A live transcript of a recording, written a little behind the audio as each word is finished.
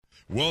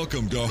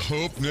Welcome to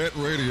HopeNet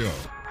Radio,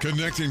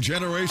 connecting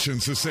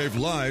generations to save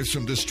lives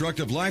from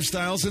destructive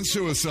lifestyles and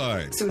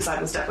suicide. Suicide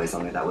was definitely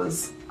something that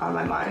was on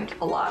my mind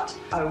a lot.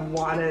 I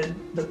wanted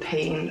the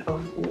pain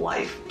of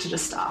life to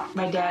just stop.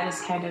 My dad is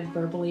kind of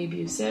verbally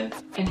abusive,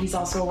 and he's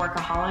also a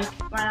workaholic.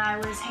 When I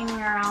was hanging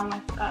around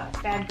with a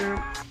bad group,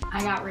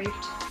 I got raped.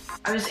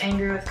 I was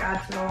angry with God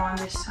for the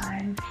longest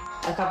time.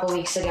 A couple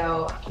weeks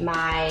ago,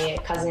 my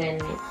cousin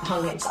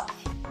hung himself.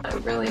 I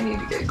really need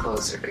to get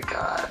closer to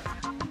God.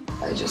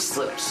 I just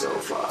slipped so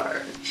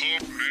far.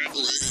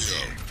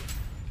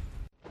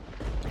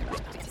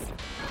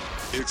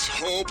 It's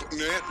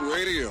HopeNet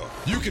Radio.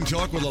 You can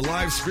talk with a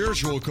live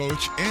spiritual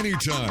coach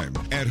anytime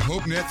at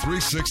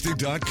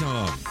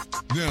HopeNet360.com.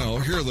 Now,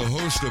 here are the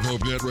hosts of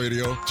HopeNet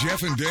Radio,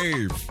 Jeff and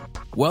Dave.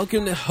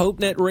 Welcome to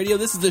HopeNet Radio.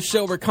 This is the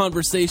show where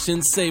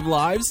conversations save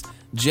lives.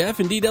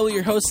 Jeff and DW,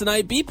 your hosts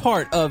tonight. Be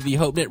part of the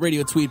HopeNet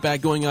Radio tweetback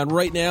going on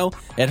right now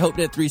at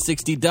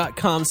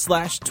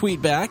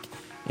HopeNet360.com/tweetback.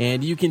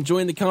 And you can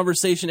join the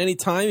conversation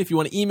anytime. If you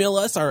want to email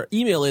us, our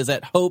email is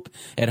at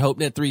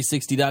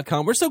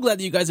hope@hopenet360.com. We're so glad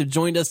that you guys have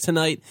joined us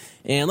tonight.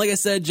 And like I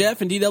said,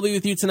 Jeff and DW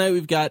with you tonight.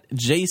 We've got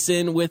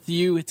Jason with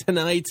you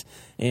tonight.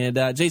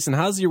 And Jason,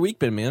 how's your week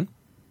been, man?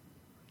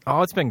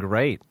 Oh, it's been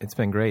great. It's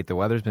been great. The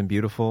weather's been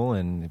beautiful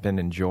and been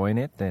enjoying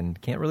it and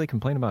can't really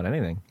complain about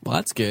anything. Well,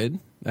 that's good.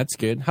 That's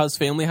good. How's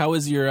family? How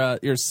was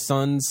your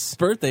son's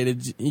birthday?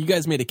 You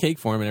guys made a cake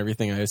for him and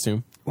everything, I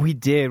assume? We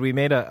did. We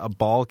made a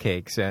ball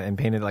cake and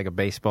painted it like a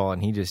baseball,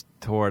 and he just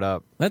tore it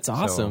up. That's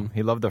awesome. So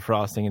he loved the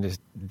frosting and just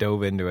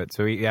dove into it.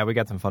 So, we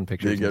got some fun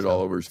pictures. Did he get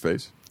all over his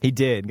face? He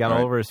did. Got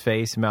all over his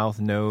face, mouth,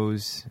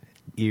 nose,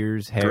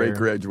 ears, hair. Great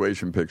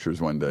graduation pictures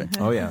one day.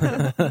 Oh,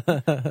 yeah.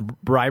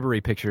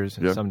 Bribery pictures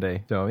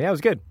someday. So, yeah, it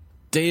was good.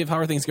 Dave, how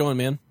are things going,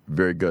 man?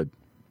 Very good.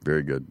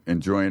 Very good.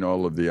 Enjoying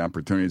all of the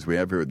opportunities we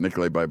have here at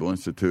Nicolay Bible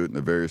Institute and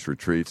the various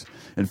retreats.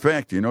 In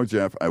fact,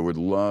 Jeff, I would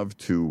love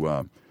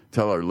to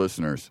tell our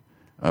listeners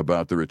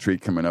about the retreat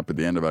coming up at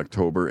the end of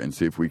October and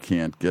see if we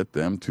can't get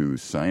them to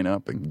sign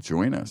up and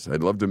join us.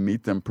 I'd love to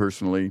meet them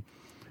personally,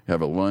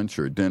 have a lunch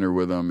or dinner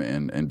with them,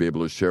 and be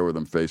able to share with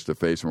them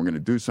face-to-face. And we're going to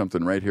do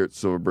something right here at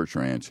Silver Birch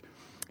Ranch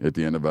at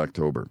the end of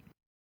October.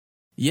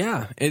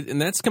 Yeah,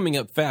 and that's coming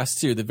up fast,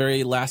 too, the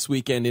very last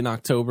weekend in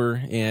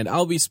October. And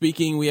I'll be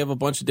speaking. We have a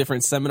bunch of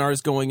different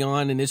seminars going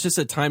on, and it's just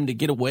a time to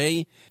get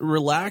away,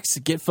 relax,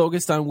 get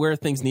focused on where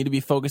things need to be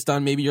focused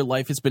on. Maybe your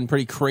life has been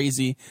pretty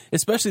crazy,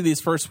 especially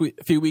these first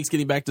few weeks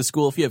getting back to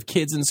school. If you have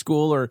kids in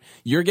school or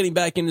you're getting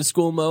back into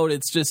school mode,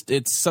 it's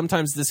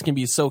sometimes this can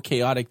be so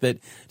chaotic that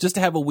just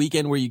to have a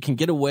weekend where you can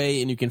get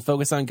away and you can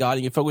focus on God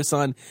and you can focus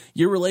on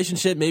your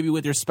relationship, maybe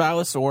with your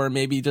spouse or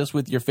maybe just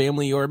with your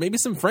family or maybe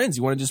some friends.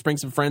 You want to just bring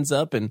some friends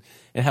up and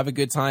have a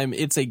good time.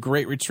 It's a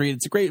great retreat.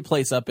 It's a great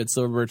place up at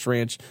Silver Birch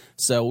Ranch.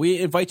 So we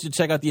invite you to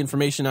check out the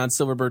information on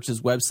Silver Birch's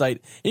website.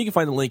 And you can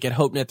find the link at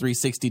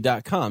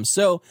HopeNet360.com.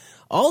 So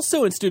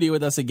also in studio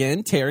with us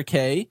again, Tara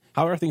Kay.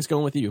 How are things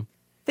going with you?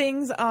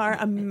 Things are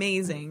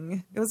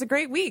amazing. It was a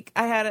great week.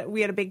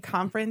 We had a big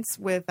conference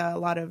with a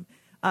lot of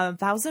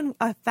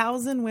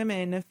 1,000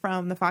 women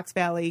from the Fox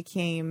Valley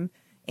came.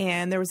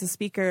 And there was a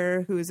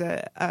speaker who's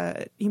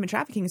a human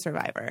trafficking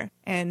survivor,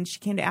 and she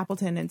came to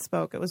Appleton and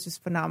spoke. It was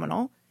just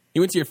phenomenal.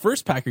 You went to your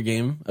first Packer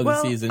game of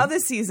the season. Of the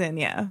season,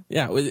 yeah.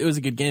 Yeah, it was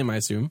a good game, I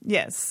assume.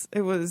 Yes,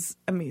 it was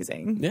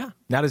amazing. Yeah.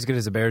 Not as good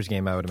as a Bears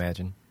game, I would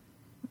imagine.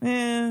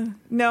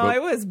 No,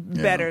 it was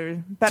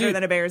better Dude,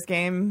 than a Bears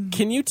game.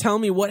 Can you tell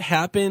me what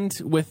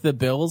happened with the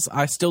Bills?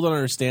 I still don't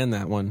understand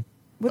that one.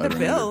 With the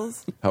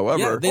Bills.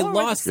 However, they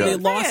lost. They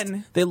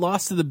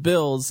lost to the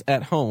Bills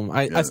at home.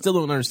 I still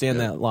don't understand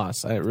that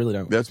loss. I really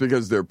don't. That's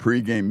because their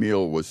pregame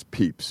meal was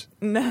Peeps.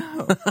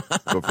 No.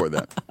 Before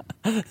that.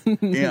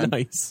 And,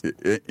 nice.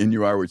 And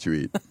you are what you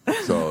eat.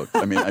 So,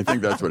 I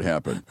think that's what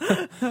happened.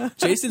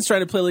 Jason's trying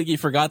to play like he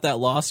forgot that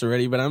loss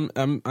already, but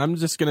I'm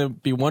just going to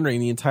be wondering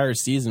the entire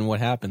season what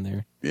happened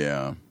there.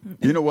 Yeah.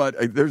 You know what?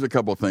 There's a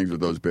couple of things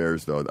with those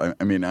Bears, though.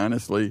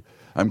 Honestly,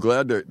 I'm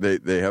glad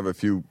they have a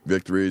few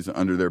victories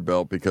under their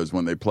belt because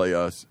when they play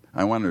us,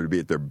 I want them to be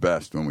at their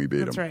best when we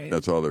beat them. Right.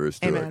 That's all there is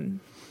to Amen.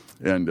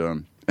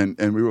 it.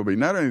 And we will be.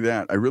 Not only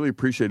that, I really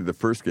appreciated the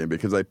first game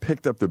because I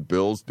picked up the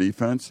Bills'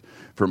 defense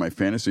for my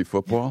fantasy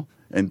football,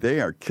 and they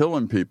are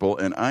killing people,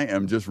 and I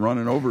am just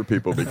running over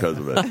people because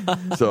of it.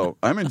 So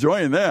I'm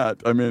enjoying that.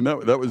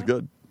 That was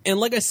good. And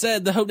like I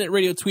said, the HopeNet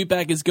Radio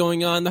Tweetback is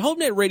going on. The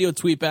HopeNet Radio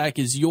Tweetback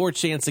is your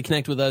chance to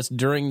connect with us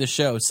during the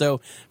show.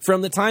 So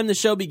from the time the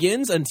show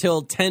begins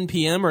until 10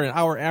 p.m. or an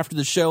hour after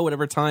the show,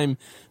 whatever time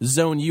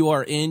zone you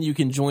are in, you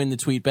can join the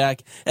Tweetback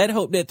at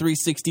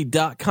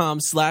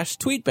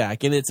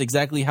HopeNet360.com/Tweetback. And it's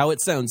exactly how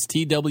it sounds,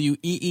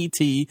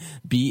 TWEETBACK.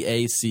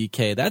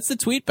 That's the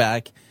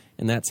Tweetback,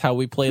 and that's how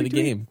we play the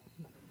game.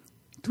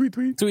 Tweet.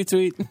 Tweet,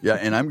 tweet. Yeah,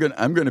 and I'm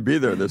gonna be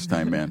there this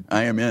time, man.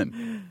 I am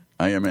in.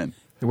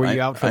 Were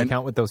you out for the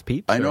count with those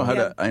peeps? I know how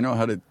to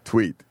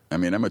tweet.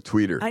 I'm a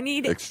tweeter. I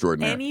need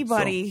extraordinary.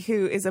 Anybody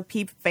who is a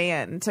Peep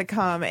fan to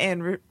come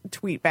and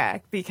tweet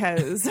back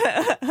because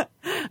I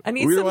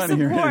need some support. We don't want to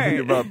hear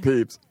anything about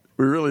Peeps.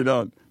 We really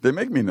don't. They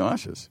make me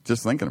nauseous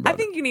just thinking about it. I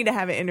think you need to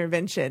have an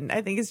intervention.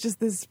 I think it's just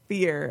this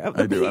fear of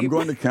the I do. peep. I'm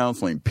going to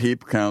counseling,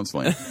 peep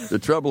counseling. The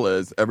trouble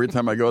is, every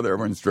time I go there,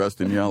 everyone's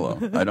dressed in yellow.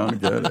 I don't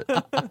get it.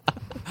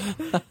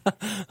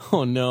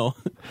 Oh, no.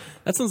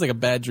 That sounds like a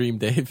bad dream,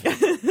 Dave.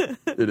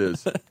 It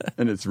is.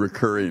 And it's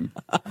recurring.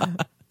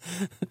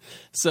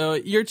 So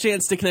your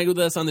chance to connect with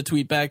us on the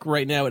tweetback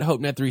right now at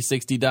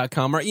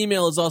HopeNet360.com. Our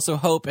email is also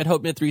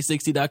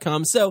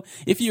hope@HopeNet360.com. So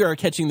if you are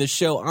catching the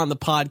show on the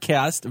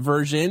podcast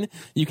version,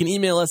 you can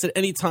email us at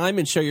any time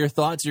and share your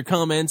thoughts, your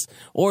comments,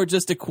 or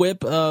just a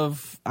quip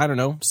of, I don't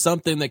know,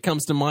 something that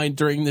comes to mind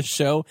during the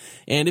show.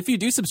 And if you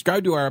do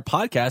subscribe to our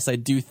podcast, I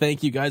do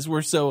thank you guys.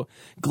 We're so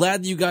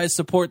glad that you guys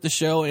support the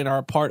show and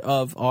are part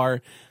of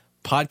our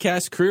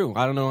podcast crew.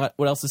 I don't know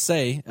what else to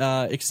say,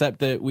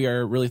 except that we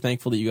are really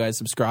thankful that you guys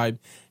subscribe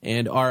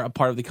and are a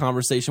part of the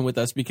conversation with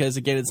us, because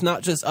again, it's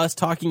not just us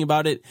talking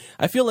about it.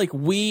 I feel like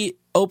we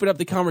open up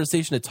the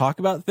conversation to talk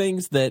about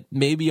things that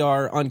maybe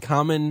are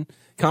uncommon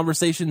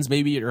conversations,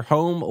 maybe at your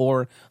home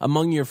or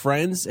among your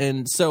friends.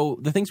 And so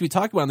the things we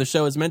talk about on the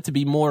show is meant to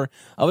be more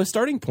of a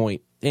starting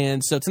point.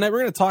 And so tonight we're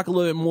going to talk a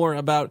little bit more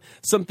about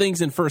some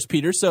things in 1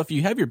 Peter. So if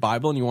you have your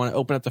Bible and you want to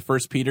open up to 1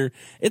 Peter,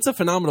 it's a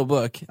phenomenal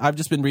book. I've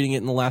just been reading it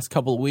in the last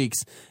couple of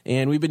weeks,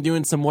 and we've been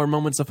doing some more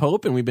moments of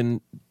hope, and we've been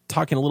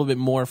talking a little bit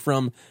more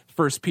from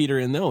 1 Peter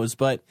in those.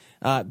 But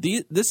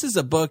this is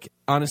a book,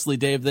 honestly,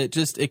 Dave, that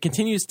just, it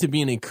continues to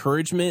be an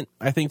encouragement,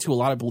 I think, to a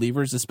lot of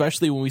believers,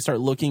 especially when we start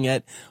looking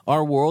at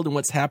our world and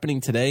what's happening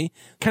today,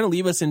 kind of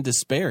leave us in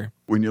despair.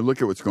 When you look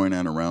at what's going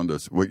on around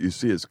us, what you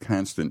see is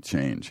constant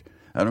change.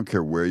 I don't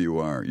care where you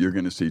are. You're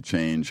going to see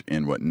change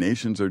in what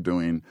nations are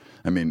doing.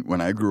 I mean,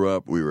 when I grew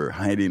up, we were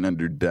hiding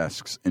under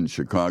desks in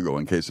Chicago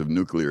in case of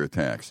nuclear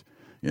attacks,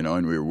 you know,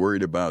 and we were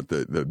worried about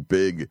the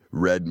big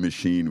red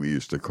machine, we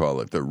used to call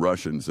it, the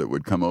Russians that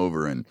would come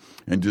over and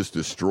just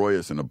destroy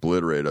us and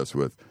obliterate us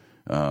with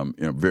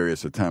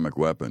various atomic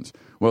weapons.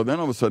 Well, then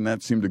all of a sudden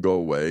that seemed to go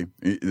away.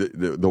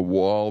 The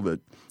wall that,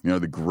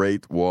 the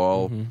Great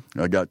Wall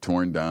got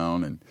torn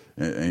down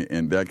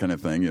and that kind of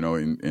thing,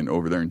 in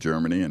over there in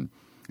Germany.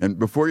 And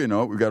before you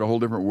know it, we've got a whole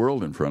different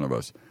world in front of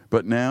us.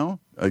 But now,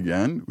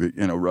 again,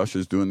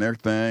 Russia's doing their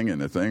thing, and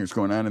the thing that's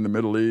going on in the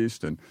Middle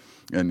East, and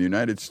the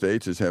United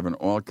States is having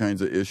all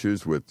kinds of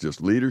issues with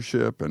just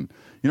leadership, and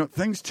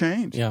things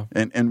change. Yeah.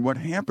 And what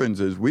happens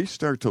is we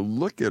start to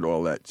look at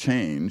all that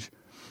change,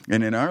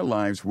 and in our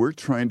lives we're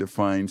trying to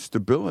find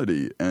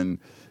stability and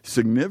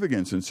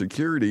significance and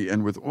security.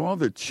 And with all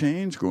the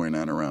change going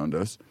on around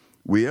us,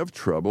 we have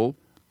trouble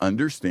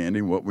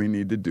understanding what we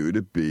need to do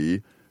to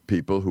be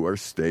people who are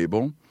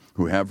stable,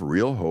 who have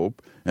real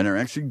hope, and are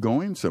actually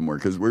going somewhere,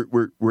 because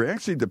we're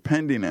actually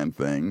depending on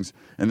things,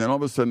 and then all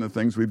of a sudden the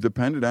things we've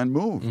depended on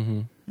move,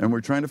 and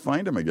we're trying to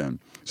find them again.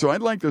 So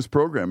I'd like this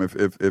program,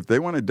 if they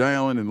want to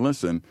dial in and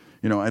listen,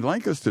 I'd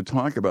like us to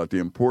talk about the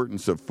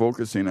importance of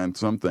focusing on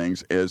some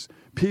things, as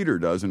Peter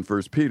does in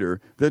 1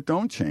 Peter, that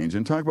don't change,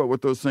 and talk about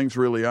what those things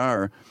really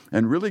are,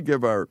 and really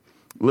give our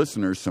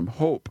listeners some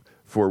hope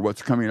for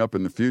what's coming up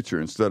in the future,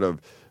 instead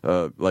of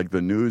like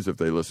the news, if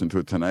they listen to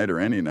it tonight or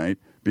any night,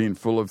 being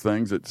full of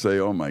things that say,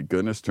 oh my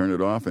goodness, turn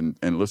it off and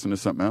listen to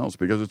something else,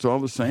 because it's all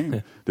the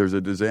same. There's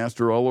a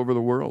disaster all over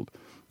the world.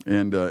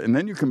 And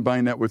then you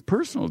combine that with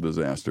personal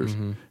disasters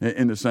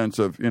in the sense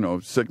of,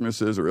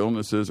 sicknesses or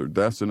illnesses or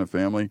deaths in a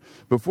family.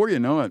 Before you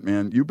know it,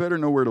 man, you better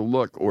know where to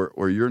look,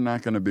 or you're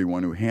not going to be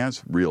one who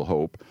has real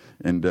hope.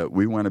 And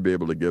we want to be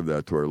able to give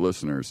that to our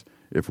listeners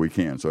if we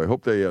can. So I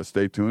hope they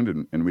stay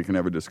tuned, and we can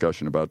have a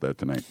discussion about that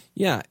tonight.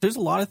 Yeah, there's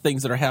a lot of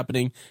things that are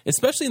happening,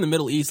 especially in the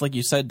Middle East, like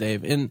you said,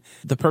 Dave. And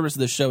the purpose of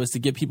this show is to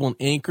give people an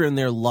anchor in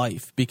their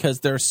life, because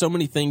there are so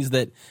many things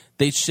that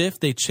they shift,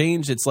 they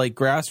change. It's like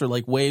grass or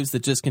like waves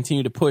that just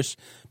continue to push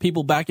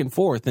people back and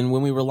forth. And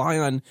when we rely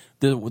on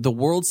the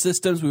world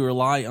systems, we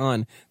rely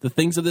on the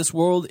things of this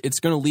world,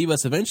 it's going to leave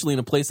us eventually in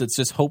a place that's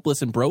just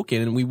hopeless and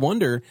broken. And we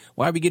wonder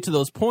why we get to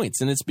those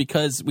points. And it's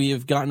because we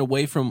have gotten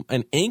away from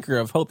an anchor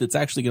of hope that's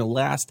actually going to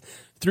last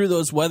through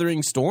those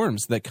weathering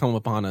storms that come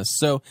upon us.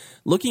 So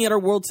looking at our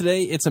world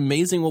today, it's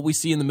amazing what we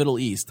see in the Middle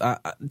East.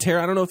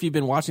 Tara, I don't know if you've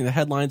been watching the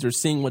headlines or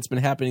seeing what's been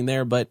happening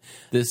there, but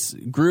this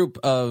group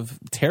of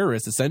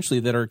terrorists, essentially,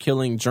 that are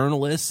killing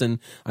journalists and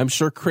I'm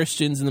sure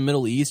Christians in the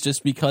Middle East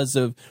just because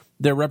of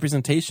their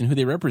representation, who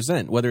they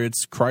represent, whether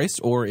it's Christ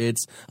or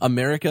it's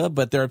America.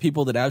 But there are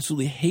people that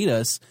absolutely hate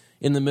us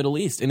in the Middle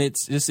East. And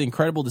it's just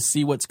incredible to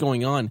see what's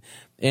going on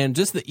and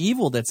just the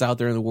evil that's out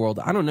there in the world.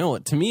 I don't know.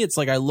 To me, it's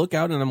like I look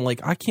out and I'm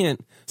like, I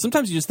can't.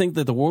 Sometimes you just think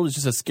that the world is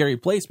just a scary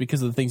place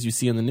because of the things you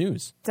see in the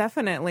news.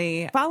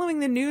 Definitely. Following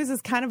the news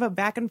is kind of a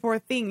back and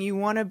forth thing. You don't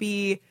want to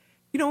be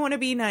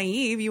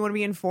naive. You want to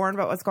be informed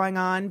about what's going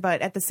on.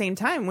 But at the same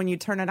time, when you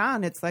turn it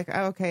on, it's like,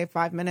 oh, okay,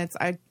 5 minutes.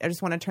 I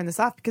just want to turn this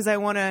off because I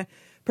want to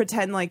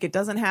pretend like it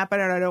doesn't happen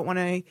and I don't want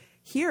to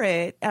hear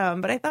it.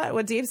 But I thought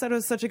what Dave said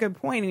was such a good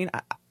point. I mean,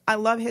 I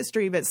love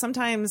history, but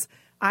sometimes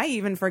I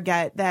even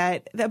forget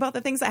about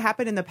the things that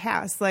happened in the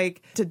past,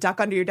 like to duck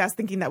under your desk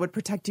thinking that would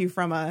protect you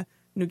from a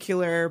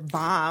nuclear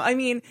bomb. I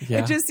mean, Yeah.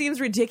 It just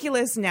seems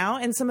ridiculous now.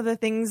 And some of the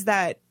things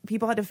that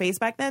people had to face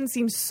back then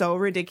seem so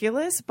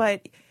ridiculous,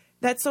 but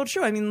that's so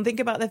true. I mean, think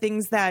about the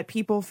things that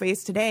people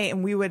face today,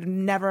 and we would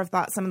never have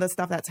thought some of the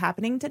stuff that's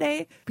happening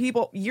today.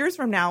 People years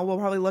from now will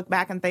probably look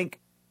back and think,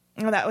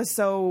 oh, that was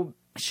so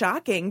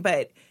shocking,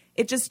 but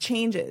it just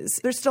changes.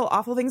 There's still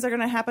awful things that are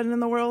going to happen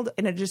in the world,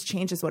 and it just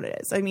changes what it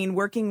is. I mean,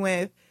 working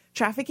with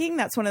trafficking,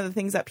 that's one of the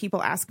things that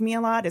people ask me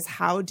a lot is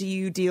how do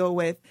you deal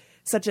with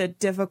such a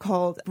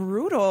difficult,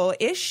 brutal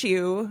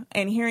issue,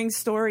 and hearing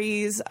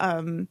stories,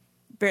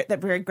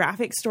 very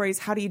graphic stories,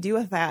 how do you deal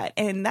with that?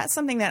 And that's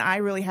something that I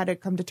really had to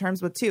come to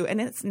terms with too.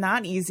 And it's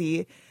not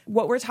easy.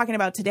 What we're talking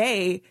about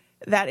today,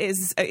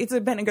 it's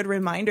been a good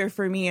reminder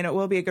for me, and it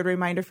will be a good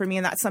reminder for me.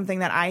 And that's something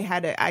that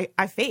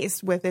I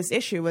faced with this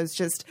issue, was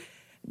just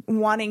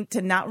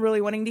not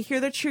really wanting to hear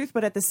the truth,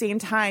 but at the same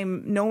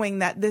time knowing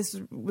that this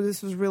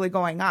was really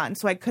going on.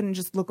 So I couldn't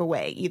just look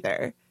away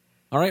either.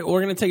 All right,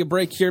 we're going to take a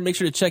break here. Make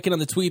sure to check in on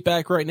the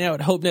tweetback right now at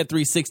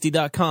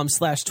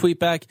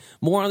hopenet360.com/tweetback.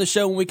 More on the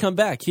show when we come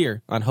back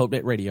here on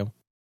HopeNet Radio.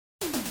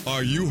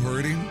 Are you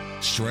hurting?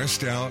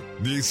 Stressed out?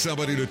 Need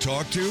somebody to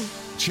talk to?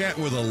 Chat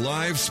with a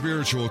live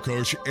spiritual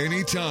coach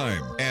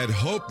anytime at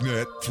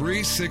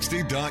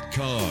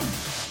hopenet360.com.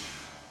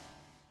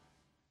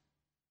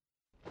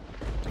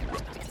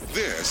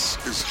 This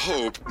is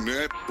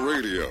HopeNet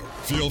Radio.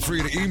 Feel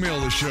free to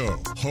email the show,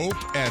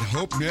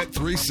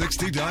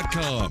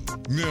 hope@hopenet360.com.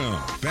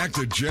 Now, back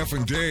to Jeff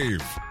and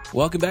Dave.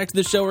 Welcome back to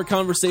the show where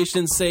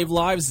conversations save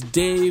lives.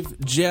 Dave,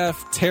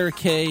 Jeff, Tara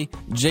K,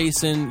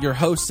 Jason, your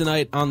hosts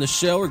tonight on the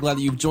show. We're glad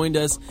that you've joined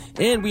us,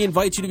 and we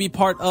invite you to be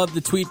part of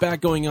the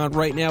tweetback going on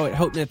right now at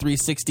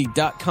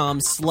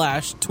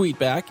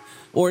hopenet360.com/tweetback.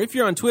 Or if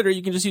you're on Twitter,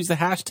 you can just use the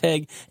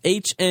hashtag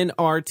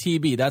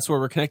HNRTB. That's where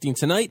we're connecting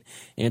tonight.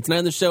 And tonight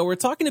on the show, we're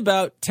talking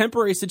about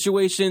temporary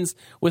situations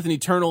with an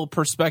eternal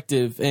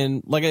perspective.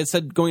 And like I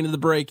said, going to the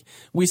break,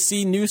 we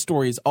see news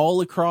stories all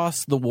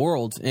across the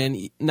world.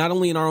 And not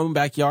only in our own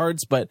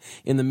backyards, but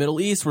in the Middle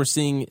East, we're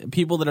seeing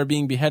people that are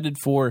being beheaded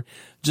for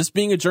just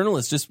being a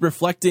journalist, just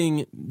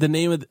reflecting the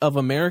name of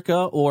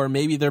America or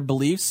maybe their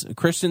beliefs.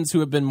 Christians who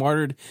have been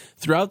martyred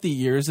throughout the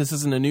years. This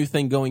isn't a new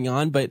thing going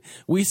on, but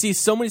we see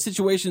so many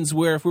situations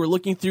where if we were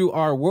looking through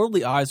our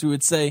worldly eyes, we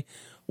would say,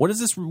 what is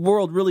this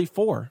world really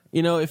for?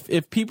 You know,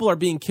 if people are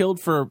being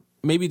killed for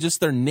maybe just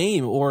their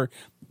name or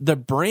the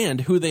brand,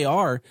 who they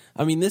are,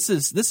 I mean, this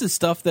is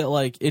stuff that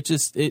like, it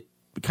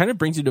kind of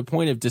brings you to a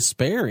point of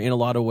despair in a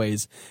lot of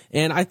ways.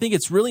 And I think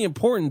it's really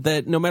important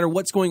that no matter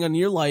what's going on in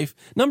your life,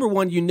 number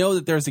one, you know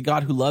that there's a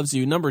God who loves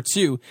you. Number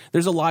two,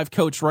 there's a live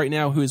coach right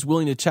now who is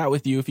willing to chat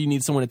with you if you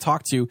need someone to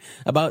talk to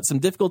about some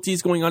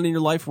difficulties going on in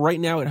your life right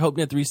now at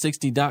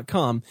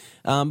hopenet360.com.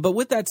 But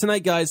with that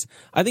tonight, guys,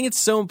 I think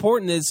it's so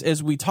important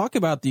as we talk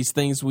about these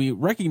things, we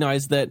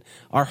recognize that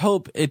our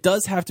hope, it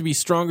does have to be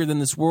stronger than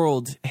this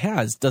world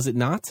has, does it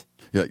not?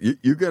 Yeah,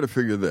 you got to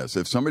figure this.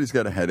 If somebody's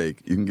got a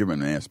headache, you can give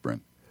them an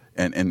aspirin.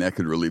 And that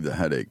could relieve the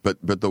headache. But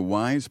the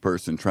wise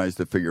person tries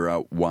to figure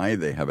out why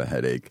they have a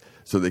headache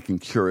so they can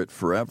cure it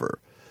forever.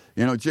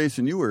 You know,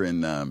 Jason, you were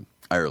in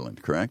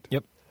Ireland, correct?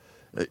 Yep.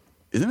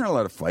 Isn't there a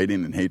lot of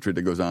fighting and hatred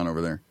that goes on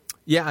over there?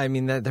 Yeah, I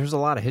mean, there's a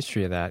lot of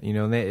history of that. You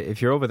know,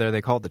 if you're over there,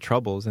 they call it the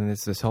Troubles, and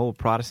it's this whole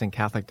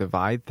Protestant-Catholic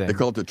divide thing. They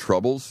call it the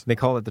Troubles? They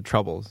call it the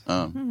Troubles.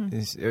 Oh.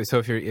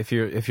 So if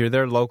you're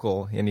there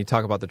local and you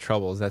talk about the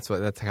Troubles, that's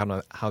kind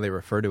of how they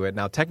refer to it.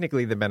 Now,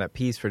 technically, they've been at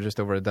peace for just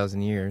over a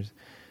dozen years.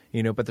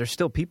 You know, but there's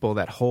still people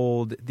that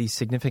hold these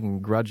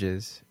significant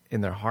grudges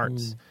in their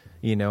hearts,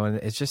 you know, and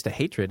it's just a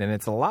hatred. And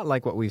it's a lot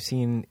like what we've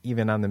seen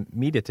even on the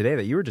media today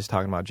that you were just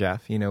talking about,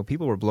 Jeff. You know,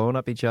 people were blowing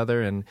up each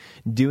other and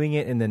doing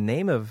it in the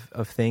name of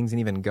things and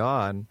even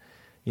God,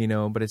 you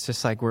know, but it's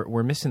just like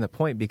we're missing the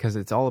point because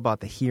it's all about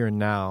the here and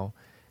now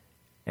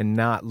and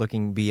not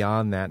looking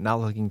beyond that, not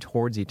looking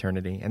towards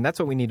eternity. And that's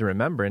what we need to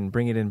remember and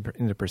bring it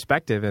into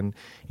perspective. And,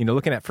 you know,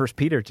 looking at 1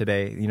 Peter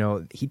today, you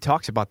know, he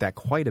talks about that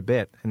quite a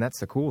bit, and that's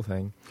the cool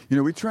thing. You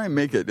know, we try and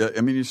make it,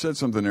 I mean, you said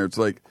something there. It's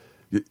like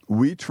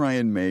we try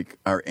and make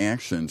our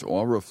actions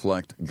all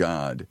reflect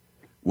God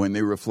when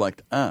they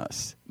reflect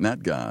us,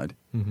 not God.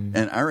 Mm-hmm.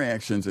 And our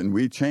actions, and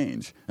we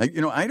change. Like,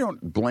 you know, I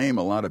don't blame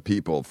a lot of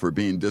people for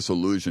being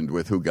disillusioned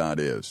with who God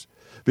is.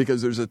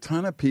 Because there's a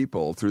ton of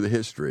people through the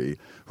history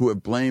who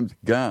have blamed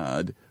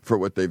God for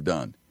what they've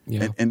done.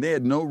 Yeah. And they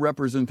had no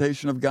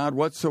representation of God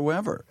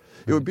whatsoever.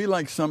 It would be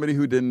like somebody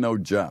who didn't know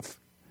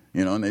Jeff,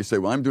 you know, and they say,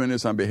 well, I'm doing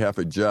this on behalf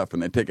of Jeff,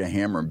 and they take a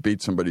hammer and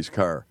beat somebody's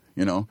car,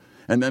 you know.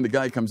 And then the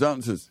guy comes out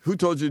and says, who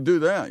told you to do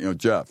that? You know,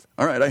 Jeff.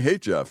 All right, I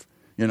hate Jeff.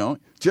 You know,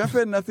 Jeff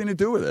had nothing to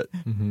do with it.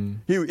 Mm-hmm.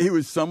 He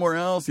was somewhere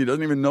else. He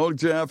doesn't even know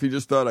Jeff. He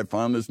just thought, I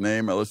found this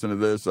name. I listen to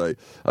this.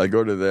 I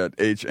go to that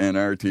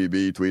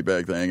HNRTB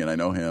tweetback thing, and I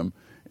know him.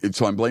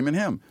 So I'm blaming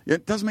him.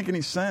 It doesn't make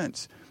any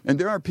sense. And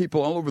there are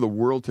people all over the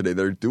world today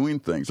that are doing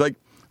things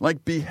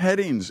like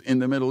beheadings in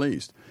the Middle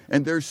East.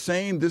 And they're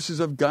saying this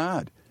is of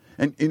God.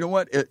 And you know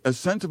what? A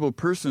sensible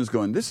person is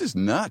going, this is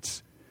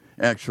nuts,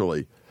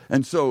 actually.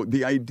 And so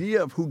the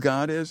idea of who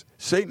God is,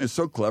 Satan is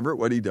so clever at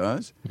what he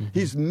does.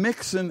 He's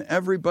mixing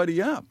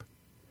everybody up,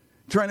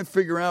 trying to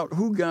figure out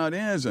who God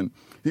is. And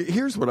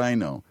here's what I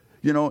know.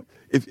 You know,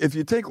 if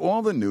you take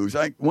all the news,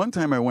 one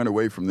time I went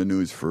away from the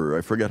news for,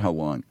 I forget how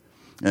long.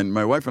 And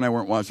my wife and I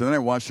weren't watching. Then I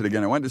watched it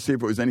again. I wanted to see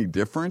if it was any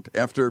different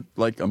after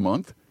like a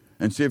month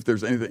and see if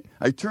there's anything.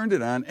 I turned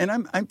it on,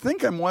 and I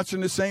think I'm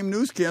watching the same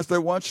newscast I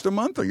watched a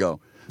month ago.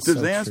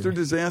 Disaster,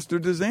 disaster,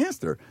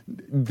 disaster.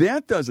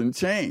 That doesn't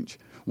change.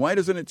 Why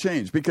doesn't it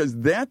change? Because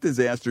that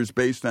disaster is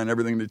based on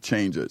everything that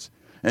changes,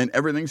 and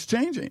everything's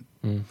changing.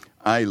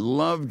 I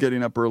love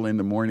getting up early in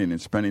the morning and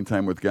spending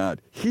time with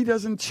God. He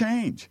doesn't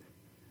change.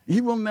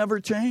 He will never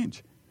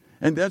change.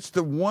 And that's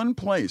the one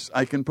place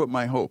I can put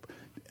my hope.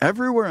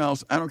 Everywhere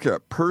else, I don't care,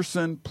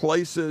 person,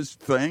 places,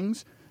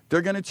 things,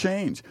 they're going to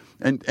change.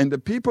 And the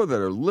people that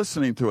are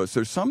listening to us,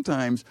 there's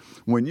sometimes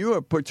when you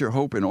have put your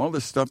hope in all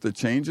this stuff that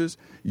changes,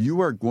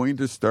 you are going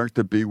to start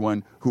to be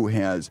one who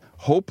has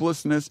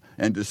hopelessness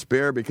and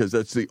despair, because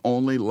that's the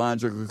only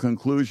logical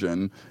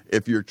conclusion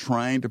if you're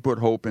trying to put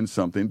hope in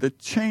something that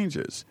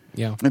changes.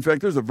 Yeah. In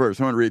fact, there's a verse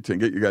I want to read to you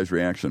and get you guys'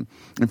 reaction.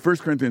 In 1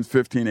 Corinthians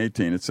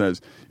 15:18, it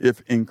says,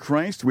 "If in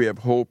Christ we have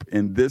hope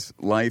in this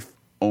life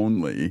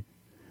only,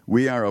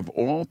 we are of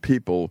all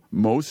people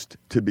most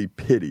to be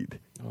pitied."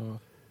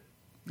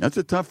 That's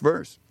a tough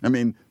verse. I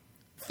mean,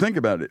 think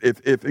about it.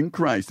 If in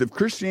Christ, if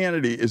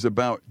Christianity is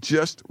about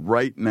just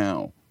right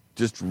now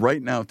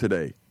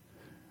today,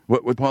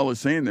 what Paul is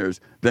saying there is,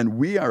 then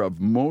we are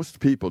of most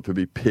people to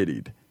be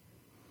pitied.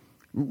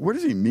 What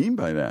does he mean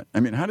by that? I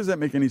mean, how does that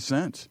make any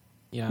sense?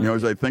 Yeah. You know,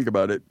 as I think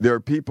about it, there are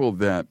people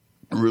that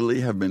really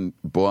have been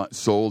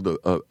sold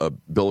a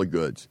bill of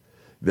goods,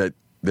 that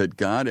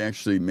God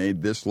actually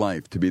made this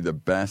life to be the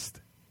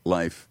best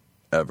life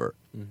ever.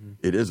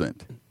 It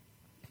isn't.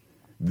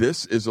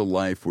 This is a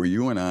life where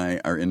you and I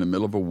are in the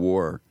middle of a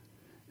war.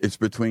 It's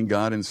between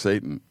God and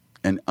Satan.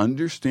 And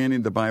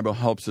understanding the Bible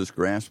helps us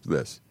grasp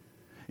this.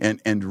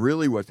 And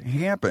really what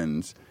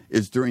happens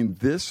is during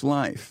this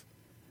life,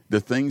 the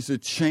things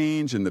that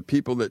change and the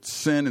people that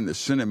sin and the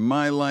sin in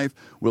my life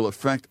will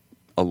affect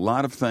a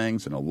lot of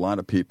things and a lot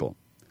of people.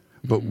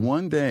 But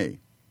one day,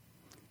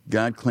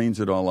 God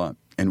cleans it all up.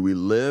 And we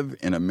live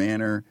in a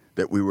manner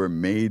that we were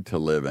made to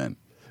live in.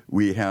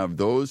 We have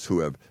those who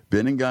have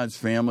been in God's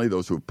family,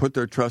 those who have put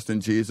their trust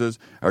in Jesus,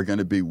 are going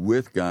to be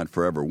with God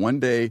forever. One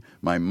day,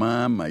 my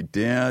mom, my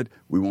dad,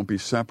 we won't be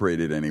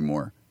separated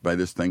anymore by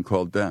this thing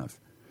called death.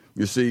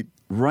 You see,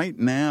 right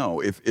now,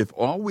 if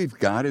all we've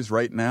got is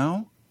right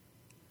now,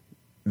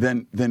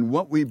 then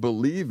what we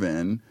believe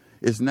in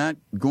is not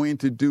going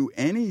to do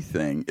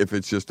anything if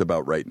it's just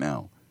about right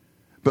now.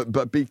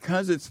 But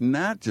because it's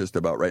not just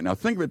about right now,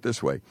 think of it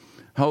this way.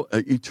 How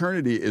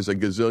eternity is a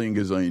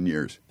gazillion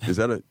years. Is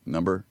that a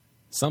number?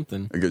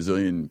 Something. A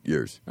gazillion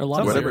years. A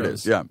lot of whatever zeros. it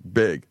is. Yeah,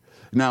 big.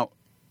 Now,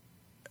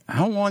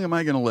 how long am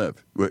I going to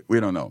live? We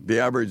don't know. The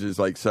average is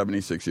like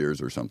 76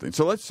 years or something.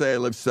 So let's say I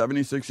live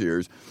 76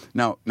 years.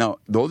 Now,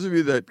 those of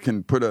you that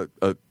can put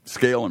a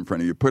scale in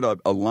front of you, put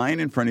a line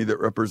in front of you that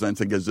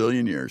represents a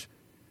gazillion years,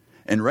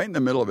 and right in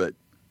the middle of it,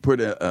 put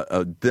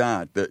a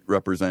dot that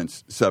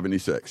represents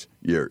 76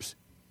 years.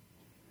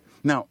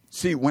 Now,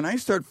 see, when I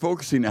start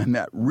focusing on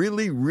that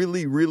really,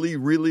 really, really,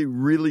 really,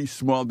 really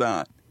small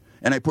dot,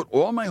 and I put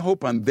all my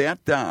hope on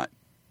that dot,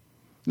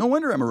 no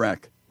wonder I'm a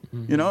wreck.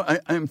 You know,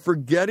 I'm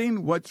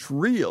forgetting what's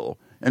real,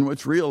 and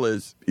what's real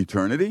is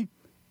eternity,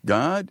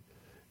 God,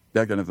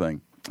 that kind of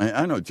thing. I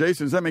don't know.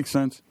 Jason, does that make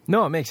sense?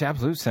 No, it makes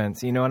absolute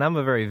sense. You know, and I'm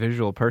a very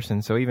visual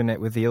person, so even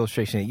with the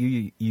illustration that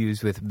you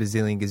use with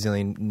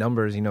gazillion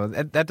numbers, you know,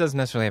 that doesn't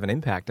necessarily have an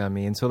impact on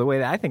me. And so the way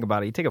that I think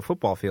about it, you take a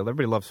football field,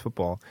 everybody loves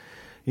football.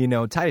 You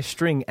know, tie a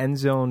string end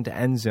zone to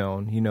end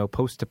zone, you know,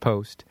 post to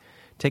post.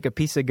 Take a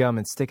piece of gum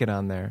and stick it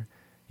on there.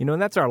 You know,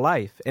 and that's our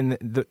life. And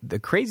the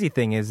crazy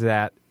thing is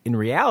that in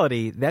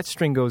reality, that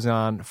string goes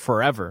on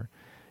forever.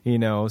 You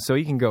know, so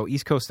you can go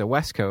East Coast to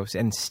West Coast,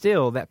 and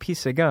still that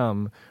piece of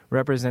gum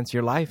represents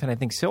your life. And I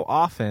think so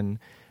often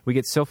we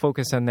get so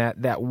focused on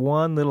that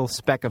one little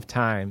speck of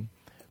time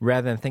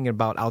rather than thinking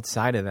about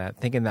outside of that,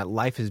 thinking that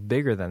life is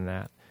bigger than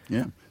that.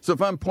 Yeah. So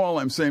if I'm Paul,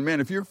 I'm saying, man,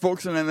 if you're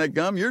focusing on that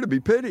gum, you're to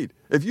be pitied.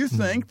 If you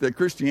think that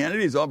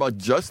Christianity is all about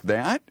just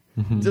that,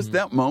 just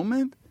that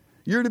moment,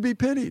 you're to be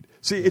pitied.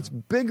 See, it's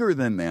bigger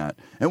than that.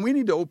 And we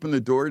need to open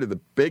the door to the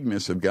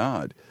bigness of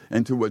God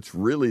and to what's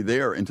really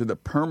there and to the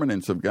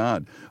permanence of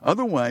God.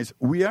 Otherwise,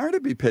 we are to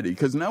be pitied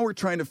because now we're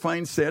trying to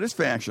find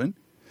satisfaction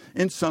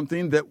in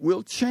something that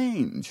will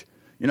change.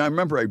 You know, I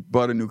remember I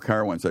bought a new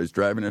car once. I was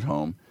driving it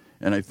home,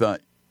 and I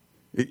thought,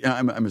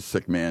 I'm a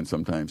sick man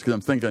sometimes because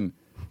I'm thinking,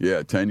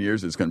 10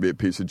 years, it's going to be a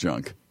piece of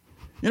junk.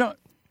 You know,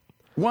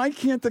 why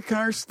can't the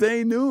car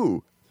stay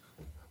new?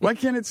 Why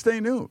can't it stay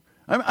new?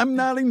 I'm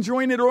not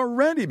enjoying it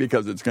already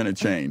because it's going to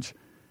change.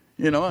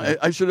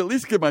 I should at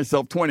least give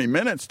myself 20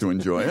 minutes to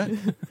enjoy it.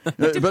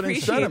 But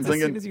instead, I'm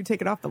thinking, as soon as you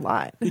take it off the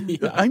lot.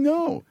 I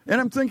know. And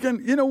I'm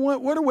thinking, you know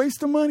what? What a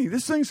waste of money.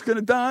 This thing's going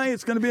to die.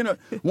 It's going to be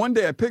one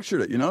day I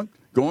pictured it,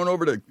 going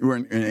over to, we're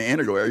in the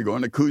Antigo area,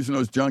 going to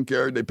Cousineau's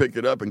junkyard, they pick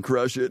it up and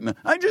crush it. And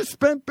I just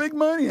spent big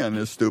money on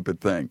this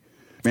stupid thing.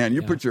 Man,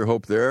 you put your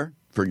hope there,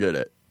 forget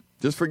it.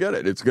 Just forget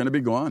it. It's going to be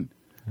gone.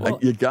 Well,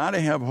 you got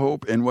to have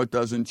hope in what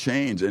doesn't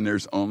change, and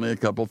there's only a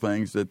couple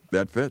things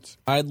that fits.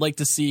 I'd like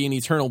to see an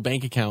eternal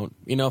bank account.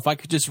 If I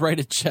could just write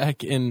a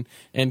check and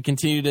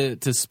continue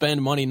to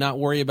spend money, not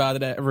worry about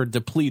it ever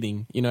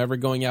depleting, ever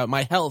going out.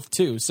 My health,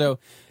 too. So,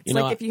 it's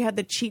like if you had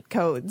the cheat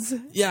codes.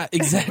 Yeah,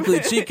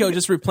 exactly. Cheat code,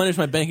 just replenish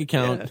my bank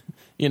account.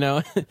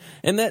 Yeah.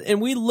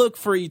 And we look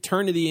for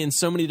eternity in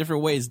so many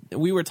different ways.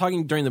 We were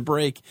talking during the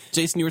break,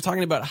 Jason, you were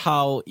talking about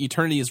how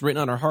eternity is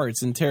written on our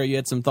hearts, and Tara, you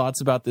had some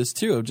thoughts about this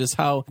too, of just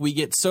how we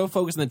get so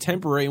focused on the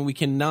temporary and we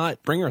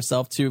cannot bring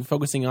ourselves to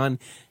focusing on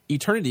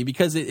eternity,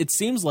 because it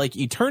seems like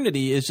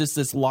eternity is just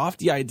this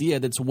lofty idea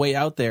that's way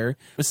out there.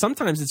 But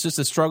sometimes it's just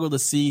a struggle to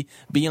see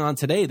beyond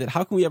today, that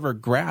how can we ever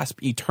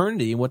grasp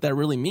eternity and what that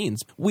really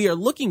means? We are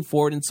looking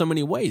for it in so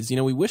many ways.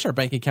 We wish our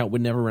bank account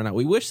would never run out.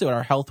 We wish that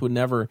our health would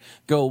never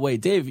go away.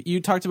 Dave, you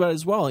talked about it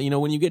as well.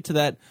 When you get to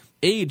that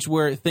age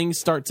where things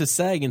start to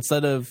sag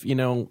instead of,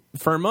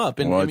 firm up.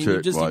 And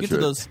you get to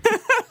those.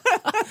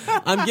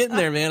 I'm getting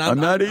there, man.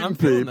 I'm not eating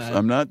peeps.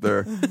 I'm not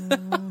there.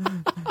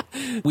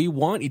 We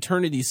want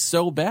eternity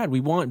so bad. We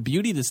want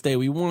beauty to stay.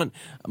 We want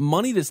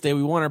money to stay.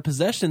 We want our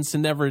possessions to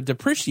never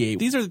depreciate.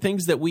 These are the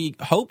things that we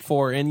hope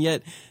for, and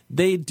yet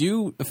they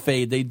do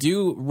fade. They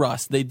do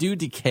rust. They do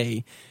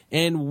decay.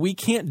 And we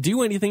can't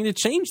do anything to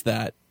change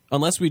that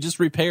unless we just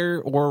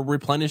repair or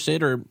replenish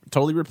it or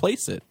totally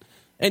replace it.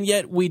 And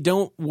yet we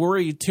don't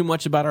worry too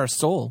much about our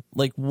soul,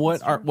 like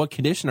what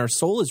condition our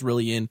soul is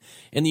really in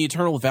and the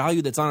eternal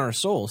value that's on our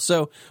soul.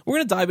 So we're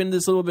going to dive into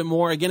this a little bit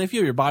more. Again, if you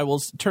have your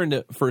Bibles, turn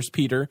to 1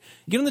 Peter.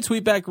 Get on the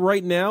tweetback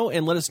right now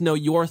and let us know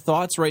your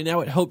thoughts right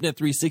now at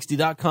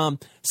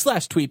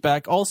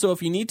hopenet360.com/tweetback. Also,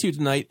 if you need to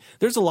tonight,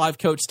 there's a live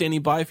coach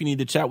standing by if you need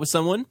to chat with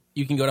someone.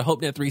 You can go to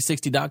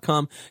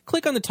hopenet360.com,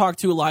 click on the Talk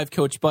to a Live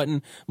Coach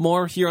button.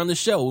 More here on the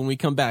show when we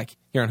come back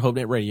here on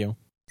HopeNet Radio.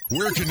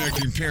 We're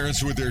connecting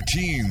parents with their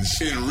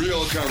teens in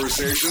real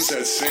conversations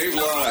that save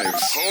lives.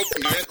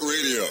 HopeNet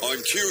Radio on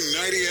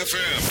Q90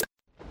 FM.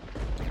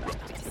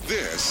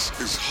 This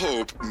is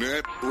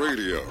HopeNet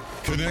Radio.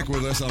 Connect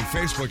with us on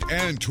Facebook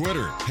and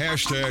Twitter.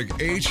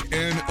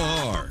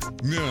 #HNR.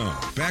 Now,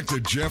 back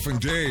to Jeff and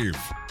Dave.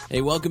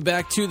 Hey, welcome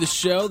back to the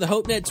show. The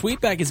HopeNet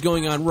Tweetback is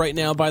going on right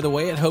now, by the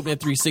way, at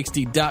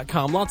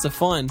HopeNet360.com. Lots of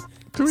fun.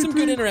 Some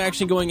good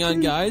interaction going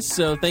on, guys.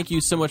 So thank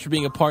you so much for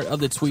being a part of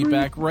the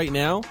Tweetback right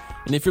now.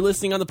 And if you're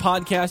listening on the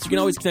podcast, you can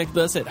always connect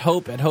with us at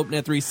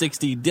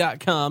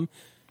HopeNet360.com.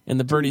 And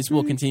the birdies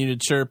will continue to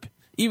chirp,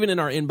 even in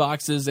our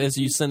inboxes, as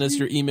you send us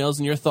your emails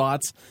and your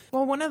thoughts.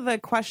 Well, one of the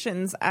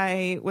questions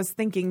I was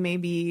thinking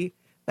maybe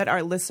that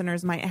our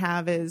listeners might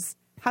have is,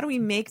 how do we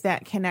make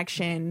that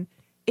connection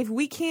if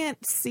we can't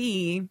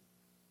see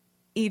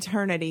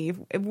eternity?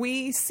 If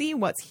we see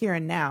what's here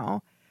and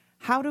now,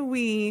 how do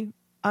we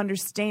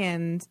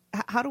understand,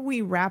 how do we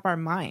wrap our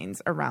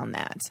minds around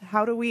that?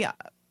 How do we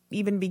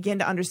even begin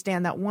to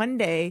understand that one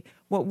day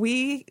what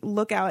we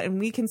look out and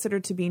we consider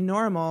to be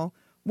normal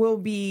will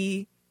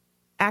be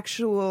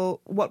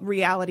actual what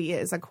reality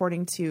is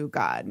according to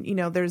God?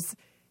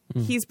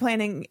 He's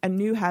planning a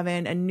new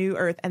heaven, a new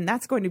earth, and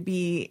that's going to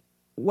be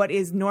what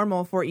is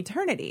normal for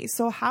eternity.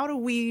 So how do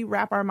we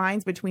wrap our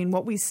minds between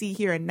what we see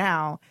here and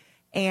now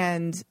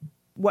and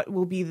what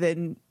will be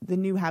the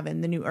new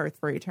heaven, the new earth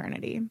for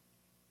eternity?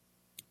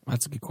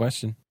 That's a good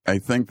question. I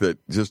think that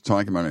just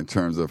talking about it in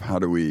terms of how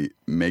do we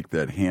make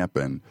that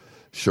happen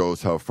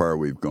shows how far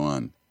we've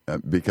gone.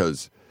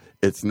 Because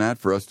it's not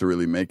for us to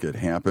really make it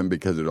happen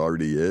because it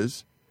already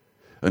is.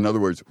 In other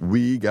words,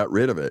 we got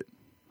rid of it.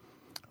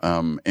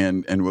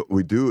 And what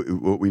we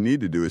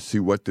need to do is see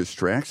what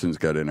distractions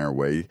got in our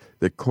way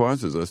that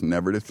causes us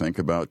never to think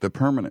about the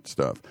permanent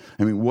stuff.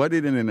 I mean, what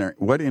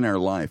in our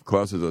life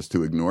causes us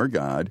to ignore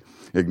God,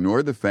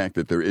 ignore the fact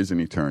that there is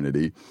an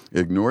eternity,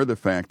 ignore the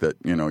fact that,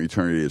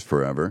 eternity is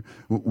forever?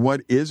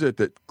 What is it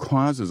that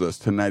causes us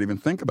to not even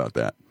think about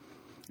that?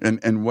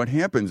 And what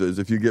happens is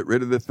if you get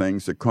rid of the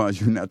things that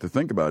cause you not to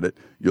think about it,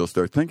 you'll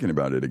start thinking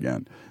about it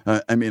again.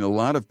 A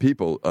lot of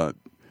people...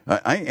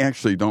 I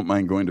actually don't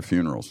mind going to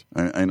funerals.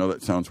 I know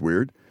that sounds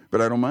weird, but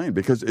I don't mind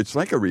because it's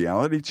like a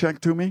reality check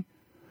to me.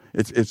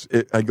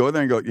 I go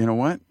there and go, you know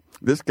what?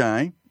 This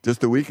guy,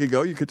 just a week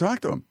ago, you could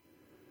talk to him.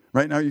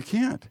 Right now, you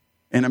can't.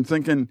 And I'm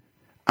thinking,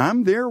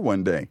 I'm there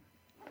one day.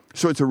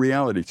 So it's a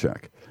reality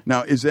check.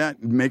 Now, does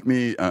that make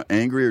me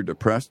angry or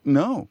depressed?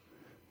 No.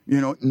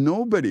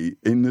 Nobody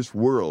in this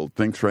world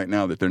thinks right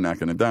now that they're not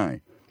going to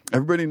die.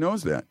 Everybody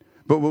knows that.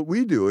 But what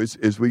we do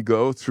is we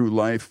go through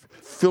life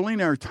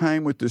filling our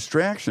time with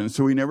distractions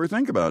so we never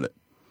think about it.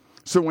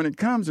 So when it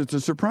comes, it's a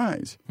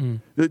surprise.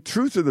 The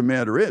truth of the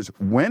matter is,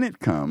 when it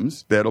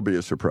comes, that'll be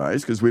a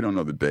surprise because we don't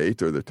know the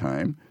date or the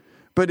time.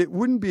 But it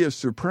wouldn't be a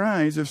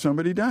surprise if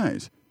somebody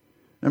dies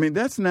I mean,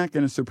 that's not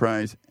going to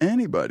surprise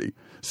anybody.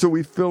 So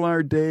we fill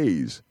our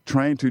days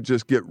trying to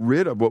just get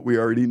rid of what we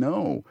already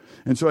know.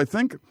 And so I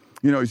think,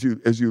 as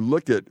you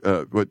look at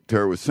what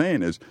Tara was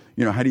saying is,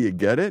 how do you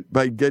get it?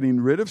 By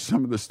getting rid of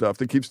some of the stuff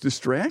that keeps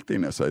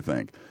distracting us, I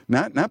think.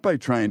 Not by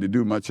trying to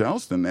do much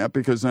else than that,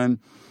 because then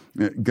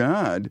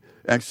God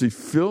actually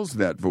fills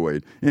that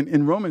void.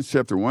 In Romans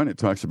chapter 1, it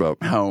talks about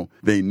how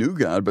they knew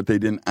God, but they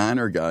didn't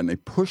honor God, and they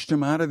pushed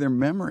him out of their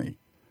memory.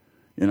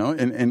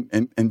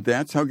 And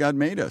that's how God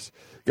made us.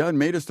 God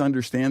made us to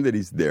understand that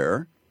he's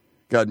there.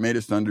 God made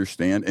us to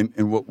understand.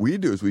 And what we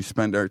do is we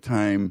spend our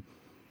time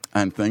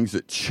on things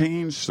that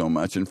change so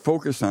much and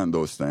focus on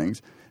those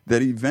things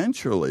that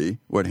eventually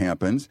what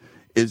happens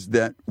is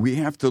that we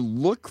have to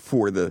look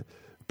for the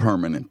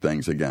permanent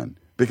things again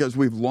because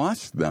we've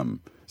lost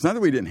them. It's not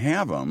that we didn't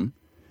have them.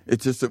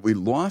 It's just that we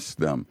lost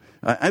them.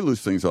 I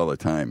lose things all the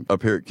time.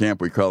 Up here at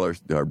camp, we call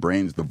our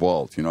brains the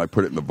vault. I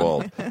put it in the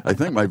vault. I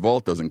think my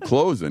vault doesn't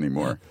close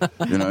anymore.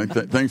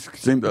 Things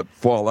seem to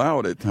fall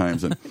out at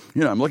times. And,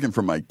 I'm looking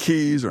for my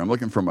keys or I'm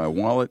looking for my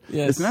wallet.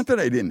 Yes. It's not that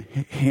I didn't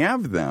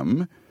have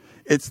them.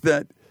 It's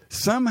that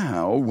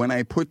somehow when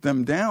I put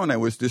them down, I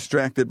was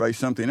distracted by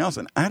something else.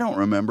 And I don't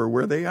remember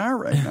where they are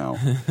right now.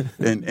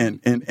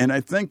 and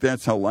I think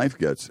that's how life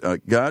gets.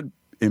 God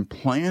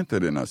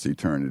implanted in us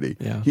eternity.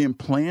 Yeah. He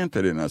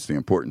implanted in us the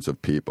importance of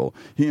people.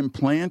 He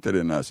implanted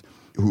in us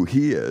who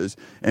he is.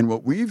 And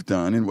what we've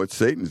done and what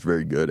Satan's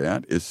very good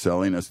at is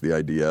selling us the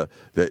idea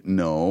that,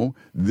 no,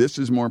 this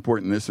is more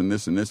important than this and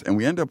this and this. And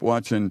we end up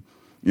watching,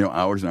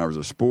 hours and hours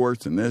of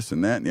sports and this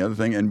and that and the other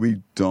thing. And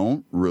we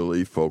don't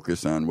really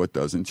focus on what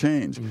doesn't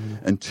change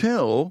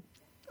until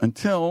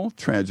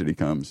tragedy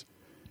comes.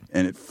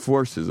 And it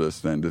forces us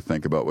then to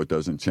think about what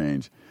doesn't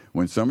change.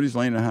 When somebody's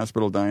laying in a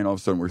hospital dying, all of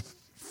a sudden we're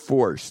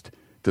forced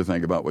to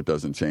think about what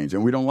doesn't change.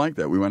 And we don't like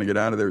that. We want to get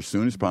out of there as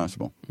soon as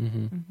possible.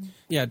 Mm-hmm. Mm-hmm.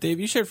 Yeah, Dave,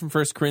 you shared from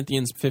 1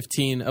 Corinthians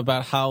 15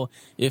 about how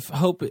if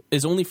hope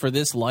is only for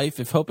this life,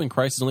 if hope in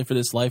Christ is only for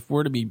this life,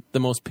 we're to be the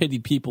most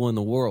pitied people in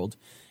the world.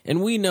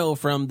 And we know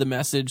from the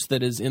message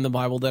that is in the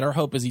Bible that our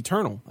hope is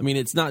eternal. I mean,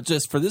 it's not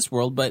just for this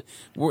world, but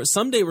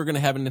someday we're going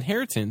to have an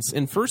inheritance.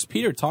 And 1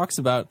 Peter talks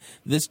about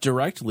this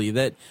directly,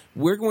 that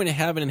we're going to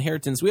have an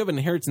inheritance. We have an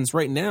inheritance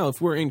right now,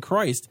 if we're in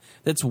Christ,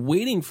 that's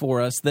waiting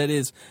for us, that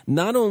is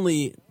not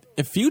only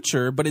a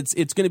future, but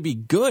it's going to be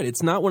good.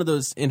 It's not one of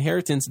those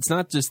inheritance. It's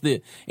not just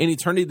an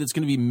eternity that's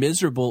going to be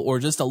miserable or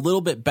just a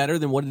little bit better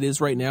than what it is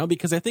right now.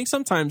 Because I think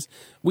sometimes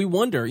we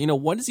wonder,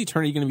 what is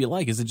eternity going to be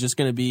like? Is it just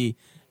going to be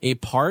a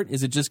part?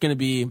 Is it just going to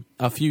be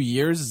a few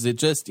years? Is it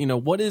just,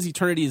 what is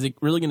eternity? Is it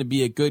really going to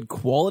be a good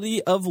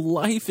quality of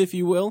life, if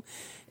you will?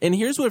 And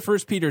here's what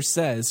Peter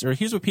says in 1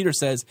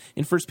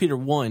 Peter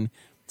 1.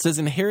 It says,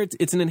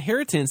 it's an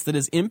inheritance that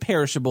is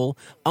imperishable,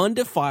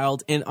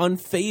 undefiled, and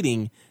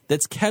unfading,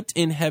 that's kept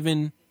in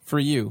heaven for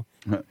you.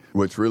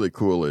 What's really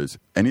cool is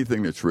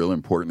anything that's real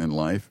important in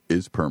life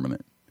is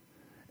permanent.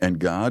 And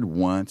God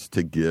wants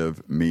to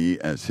give me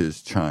as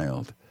his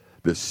child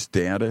the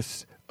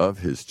status of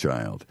his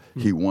child.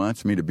 He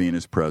wants me to be in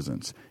his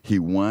presence. He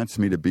wants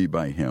me to be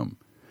by him.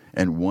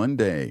 And one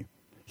day,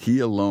 he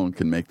alone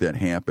can make that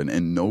happen,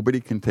 and nobody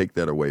can take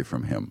that away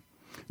from him.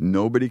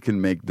 Nobody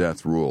can make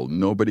death rule.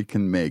 Nobody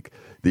can make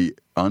the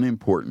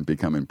unimportant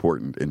become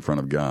important in front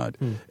of God.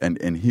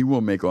 And he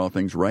will make all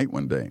things right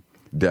one day.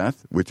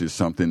 Death, which is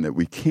something that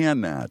we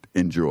cannot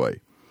enjoy.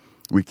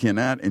 We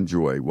cannot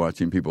enjoy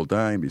watching people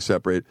die and be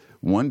separated.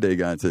 One day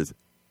God says,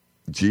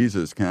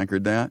 Jesus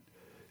conquered that.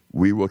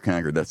 We will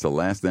conquer. That's the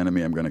last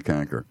enemy I'm going to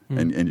conquer.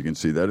 And you can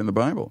see that in the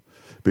Bible.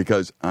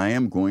 Because I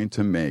am going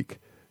to make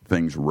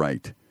things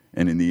right.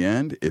 And in the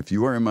end, if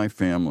you are in my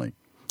family,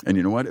 and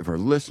you know what? If our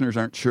listeners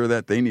aren't sure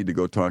that, they need to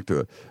go talk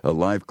to a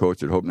live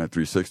coach at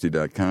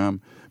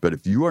HopeNet360.com. But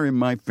if you are in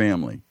my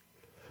family,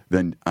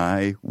 then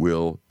I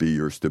will be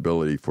your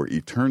stability for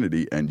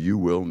eternity, and you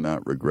will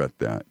not regret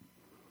that.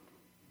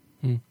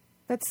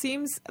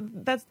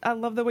 I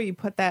love the way you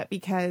put that,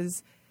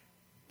 because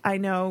I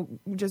know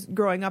just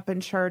growing up in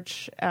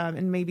church,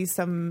 and maybe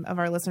some of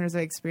our listeners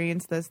have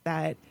experienced this,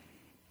 that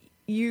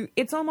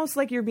it's almost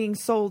like you're being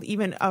sold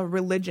even a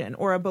religion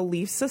or a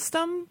belief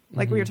system,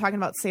 like we were talking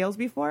about sales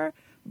before,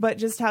 but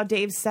just how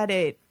Dave said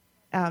it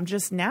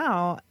just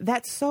now,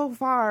 that's so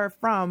far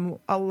from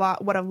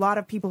what a lot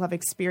of people have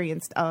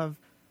experienced of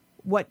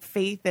what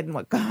faith and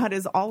what God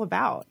is all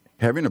about.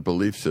 Having a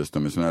belief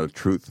system is not a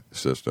truth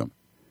system.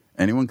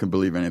 Anyone can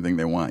believe anything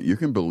they want. You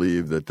can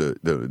believe that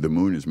the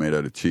moon is made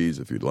out of cheese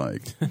if you'd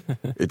like.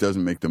 It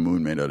doesn't make the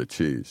moon made out of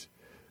cheese.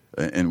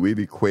 And we've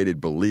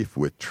equated belief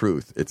with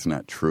truth. It's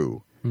not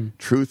true.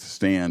 Truth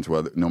stands,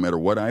 no matter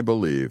what I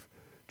believe,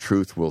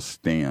 truth will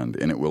stand,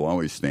 and it will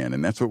always stand.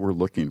 And that's what we're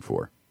looking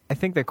for. I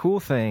think the cool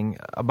thing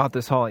about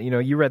this whole,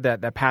 you read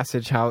that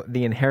passage, how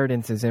the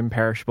inheritance is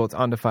imperishable, it's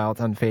undefiled,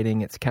 it's unfading,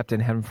 it's kept in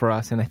heaven for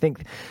us. And I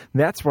think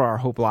that's where our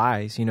hope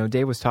lies.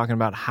 Dave was talking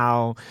about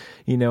how,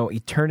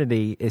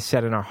 eternity is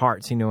set in our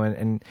hearts,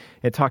 and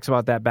it talks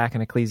about that back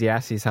in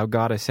Ecclesiastes, how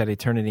God has set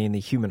eternity in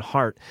the human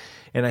heart.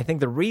 And I think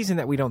the reason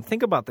that we don't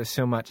think about this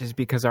so much is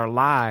because our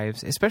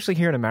lives, especially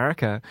here in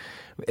America,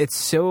 it's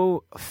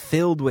so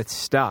filled with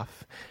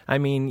stuff. I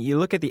mean, you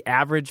look at the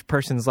average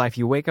person's life,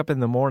 you wake up in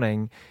the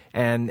morning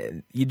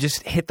and you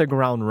just hit the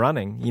ground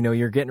running. You know,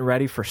 you're getting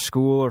ready for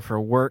school or for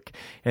work,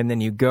 and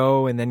then you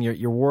go, and then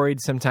you're worried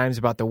sometimes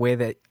about the way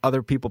that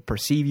other people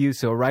perceive you.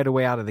 So right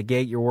away out of the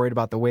gate, you're worried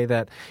about the way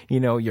that, you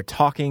know, you're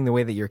talking, the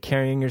way that you're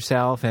carrying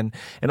yourself. And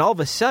all of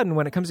a sudden,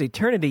 when it comes to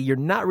eternity, you're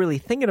not really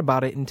thinking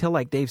about it until,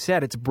 like Dave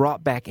said, it's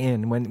brought back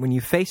in. When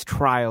you face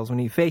trials, when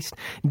you face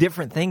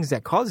different things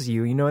that cause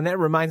you, you know, and that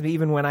reminds me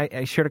even when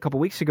I shared a couple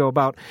weeks ago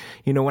about,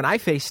 you know, when I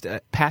faced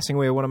passing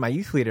away of one of my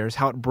youth leaders,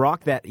 how it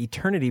brought that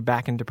eternity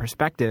back into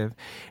perspective.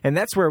 And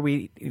that's where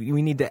we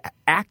need to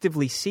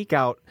actively seek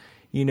out,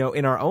 you know,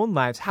 in our own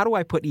lives, how do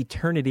I put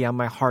eternity on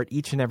my heart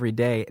each and every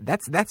day?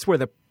 That's where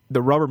the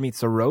rubber meets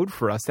the road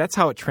for us. That's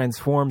how it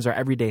transforms our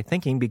everyday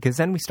thinking, because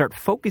then we start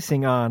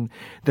focusing on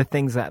the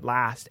things that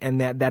last and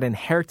that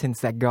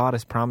inheritance that God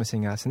is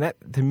promising us. And that,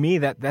 to me,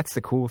 that's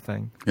the cool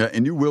thing. Yeah,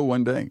 and you will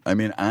one day. I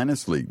mean,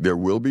 honestly, there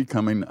will be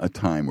coming a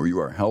time where you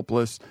are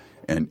helpless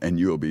and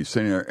you will be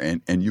sitting there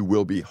and you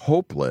will be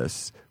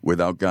hopeless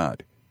without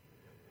God.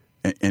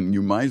 And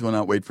you might as well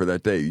not wait for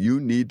that day. You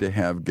need to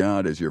have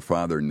God as your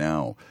Father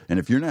now. And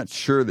if you're not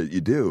sure that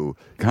you do,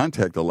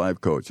 contact a life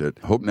coach at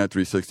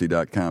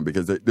HopeNet360.com,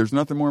 because there's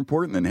nothing more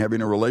important than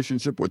having a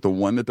relationship with the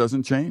one that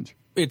doesn't change.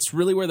 It's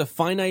really where the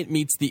finite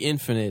meets the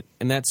infinite,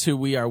 and that's who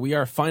we are. We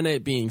are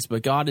finite beings,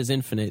 but God is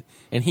infinite,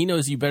 and He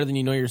knows you better than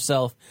you know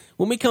yourself.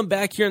 When we come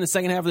back here in the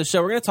second half of the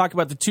show, we're going to talk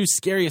about the 2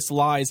 scariest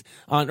lies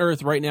on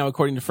earth right now,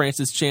 according to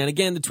Francis Chan.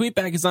 Again, the tweet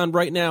back is on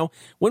right now.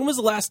 When was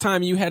the last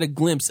time you had a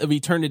glimpse of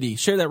eternity?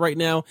 Share that right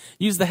now.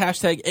 Use the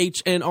hashtag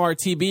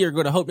HNRTB or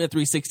go to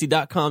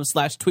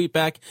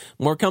HopeNet360.com/tweetback.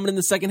 More coming in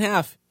the second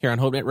half here on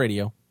HopeNet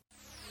Radio.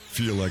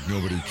 Feel like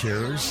nobody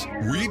cares?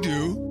 We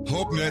do.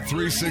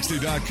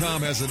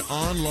 HopeNet360.com has an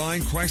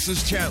online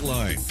crisis chat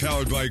line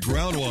powered by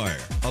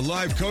Groundwire. A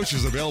live coach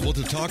is available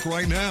to talk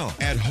right now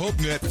at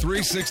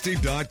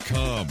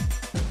HopeNet360.com.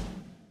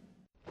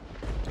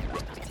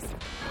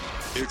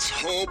 It's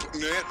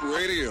HopeNet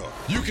Radio.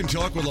 You can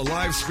talk with a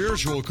live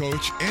spiritual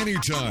coach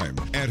anytime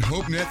at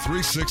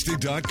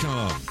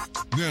HopeNet360.com.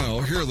 Now,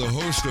 here are the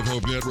hosts of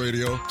HopeNet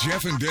Radio,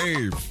 Jeff and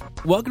Dave.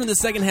 Welcome to the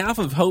second half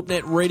of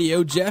HopeNet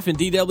Radio. Jeff and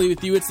DW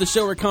with you. It's the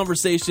show where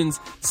conversations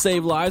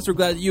save lives. We're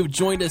glad that you've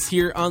joined us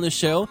here on the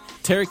show.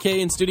 Tara Kay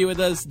in studio with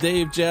us,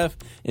 Dave, Jeff,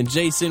 and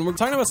Jason. We're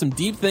talking about some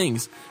deep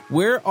things,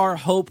 where our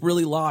hope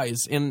really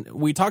lies. And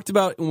we talked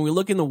about when we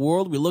look in the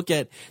world, we look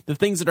at the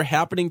things that are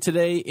happening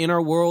today in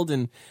our world,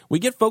 and we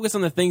get focused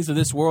on the things of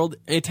this world.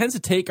 It tends to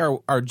take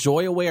our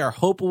joy away, our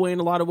hope away in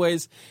a lot of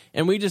ways.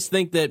 And we just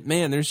think that,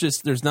 man, there's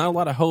not a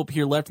lot of hope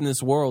here left in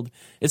this world,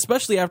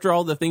 especially after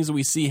all the things that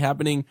we see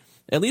happening,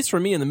 at least for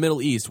me, in the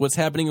Middle East, what's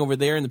happening over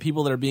there and the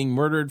people that are being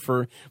murdered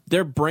for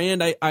their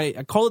brand.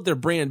 I call it their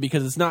brand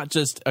because it's not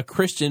just a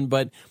Christian,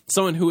 but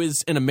someone who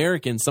is an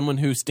American, someone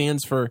who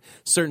stands for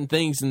certain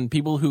things, and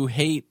people who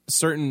hate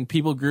certain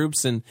people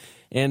groups. And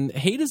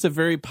hate is a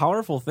very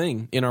powerful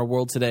thing in our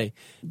world today.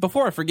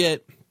 Before I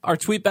forget, our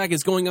tweetback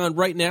is going on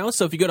right now,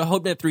 so if you go to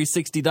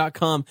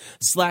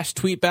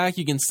HopeNet360.com/tweetback,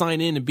 you can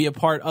sign in and be a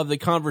part of the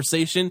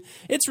conversation.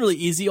 It's really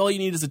easy. All you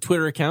need is a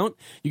Twitter account.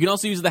 You can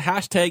also use the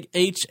hashtag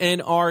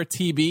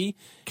HNRTB.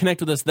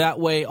 Connect with us that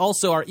way.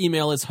 Also, our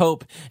email is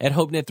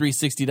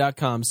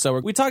hope@HopeNet360.com.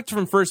 So we talked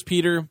from 1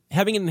 Peter,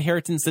 having an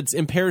inheritance that's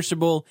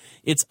imperishable,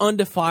 it's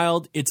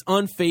undefiled, it's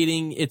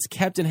unfading, it's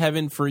kept in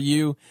heaven for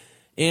you.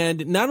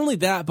 And not only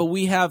that, but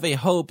we have a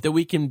hope that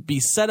we can be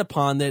set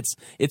upon it's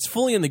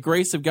fully in the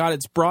grace of God.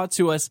 It's brought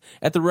to us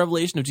at the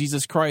revelation of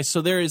Jesus Christ.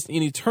 So there is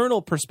an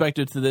eternal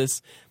perspective to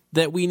this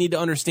that we need to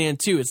understand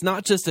too. It's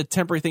not just a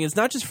temporary thing. It's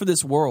not just for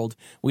this world.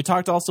 We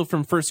talked also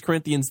from 1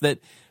 Corinthians that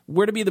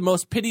we're to be the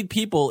most pitied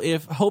people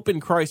if hope in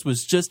Christ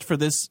was just for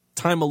this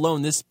time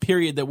alone, this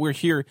period that we're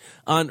here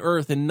on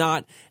earth, and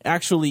not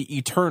actually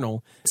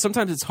eternal.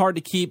 Sometimes it's hard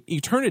to keep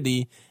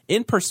eternity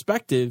in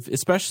perspective,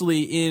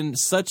 especially in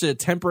such a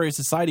temporary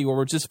society where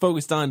we're just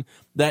focused on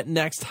that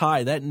next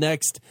high, that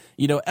next,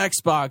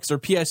 Xbox or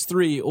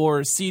PS3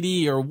 or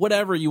CD or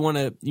whatever you want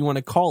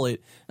to call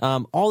it.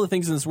 All the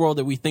things in this world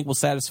that we think will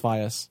satisfy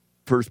us.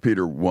 1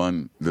 Peter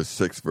 1, the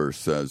 6th verse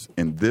says,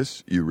 "In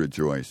this you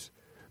rejoice,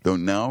 though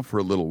now for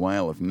a little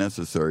while, if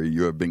necessary,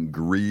 you have been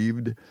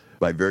grieved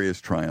by various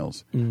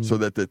trials, so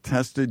that the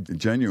tested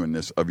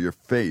genuineness of your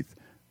faith,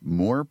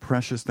 more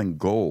precious than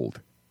gold,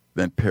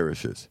 that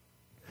perishes."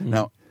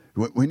 Now,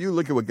 when you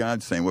look at what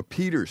God's saying, what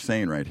Peter's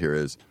saying right here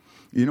is,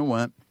 you know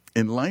what?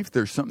 In life,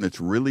 there's something that's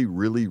really,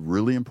 really,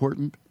 really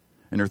important,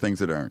 and there are things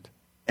that aren't.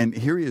 And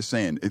here he is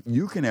saying,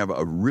 you can have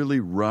a really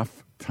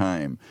rough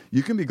time.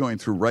 You can be going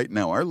through right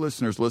now, our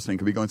listeners listening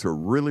could be going through a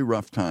really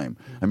rough time.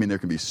 I mean, there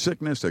can be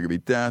sickness, there could be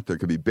death, there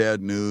could be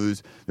bad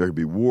news, there could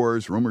be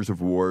wars, rumors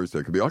of wars,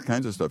 there could be all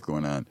kinds of stuff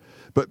going on.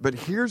 But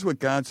here's what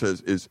God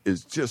says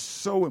is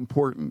just so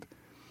important,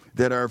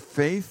 that our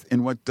faith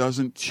in what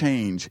doesn't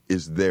change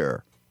is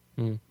there.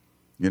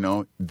 You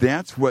know,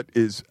 that's what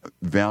is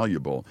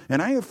valuable.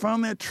 And I have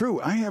found that true.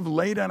 I have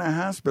laid on a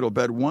hospital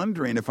bed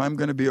wondering if I'm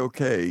going to be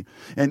okay.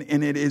 And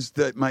it is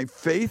that my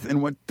faith in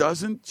what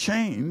doesn't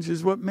change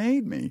is what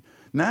made me,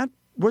 not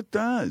what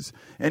does.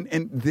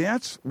 And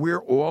that's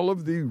where all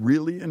of the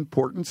really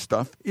important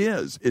stuff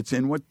is. It's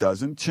in what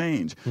doesn't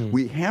change.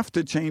 We have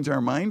to change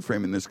our mind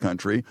frame in this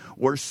country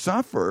or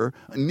suffer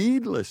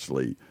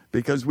needlessly,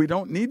 because we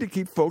don't need to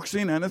keep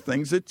focusing on the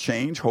things that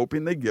change,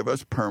 hoping they give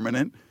us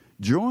permanent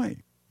joy.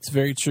 It's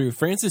very true.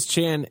 Francis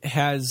Chan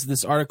has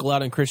this article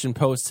out in Christian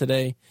Post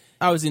today.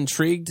 I was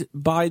intrigued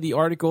by the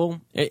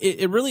article.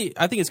 It really,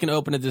 I think it's going to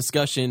open a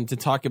discussion to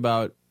talk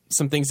about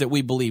some things that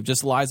we believe,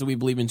 just lies that we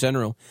believe in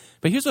general.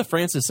 But here's what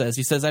Francis says.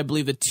 He says, I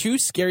believe the two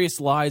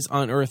scariest lies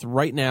on earth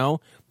right now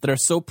that are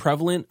so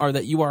prevalent are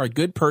that you are a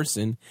good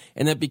person,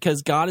 and that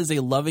because God is a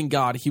loving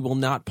God, he will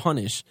not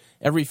punish.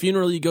 Every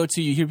funeral you go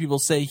to, you hear people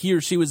say he or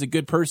she was a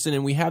good person,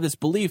 and we have this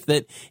belief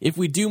that if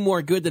we do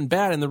more good than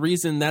bad, and the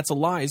reason that's a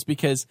lie is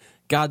because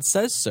God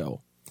says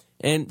so.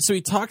 And so he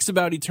talks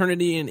about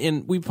eternity,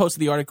 and we posted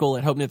the article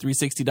at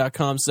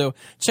HopeNet360.com, so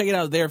check it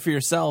out there for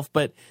yourself.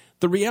 But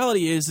the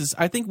reality is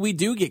I think we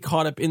do get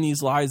caught up in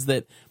these lies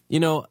that,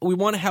 you know, we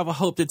want to have a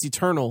hope that's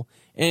eternal.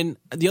 And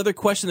the other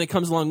question that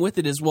comes along with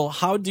it is, well,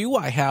 how do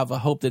I have a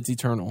hope that's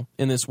eternal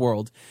in this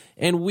world?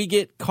 And we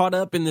get caught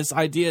up in this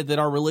idea that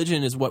our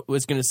religion is what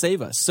was going to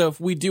save us. So if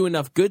we do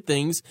enough good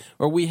things,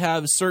 or we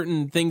have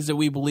certain things that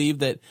we believe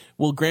that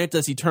will grant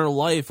us eternal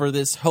life, or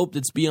this hope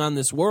that's beyond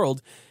this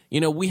world, you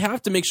know, we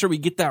have to make sure we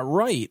get that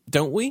right,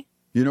 don't we?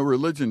 You know,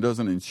 religion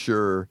doesn't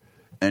ensure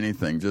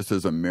anything, just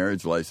as a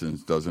marriage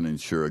license doesn't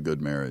ensure a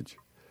good marriage.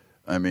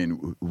 I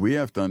mean, we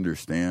have to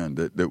understand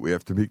that we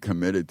have to be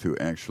committed to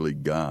actually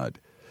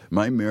God.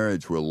 My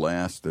marriage will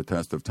last the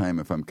test of time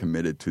if I'm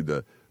committed to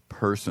the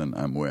person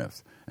I'm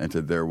with and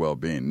to their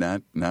well-being,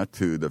 not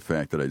to the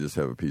fact that I just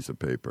have a piece of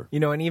paper. You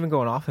know, and even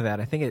going off of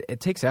that, I think it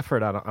takes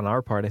effort on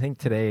our part. I think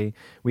today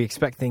we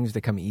expect things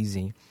to come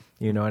easy,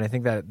 you know, and I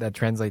think that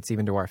translates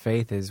even to our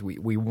faith is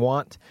we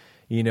want,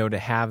 you know, to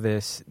have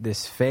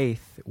this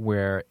faith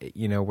where,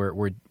 you know,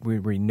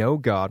 we know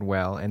God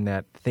well and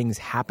that things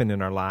happen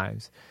in our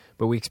lives,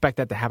 but we expect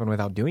that to happen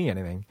without doing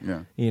anything.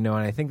 Yeah. You know,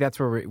 and I think that's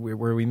where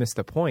we miss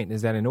the point,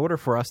 is that in order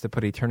for us to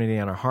put eternity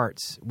on our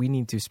hearts, we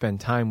need to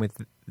spend time with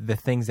the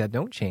things that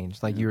don't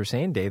change, like you were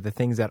saying, Dave, the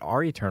things that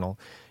are eternal,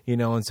 you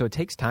know, and so it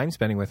takes time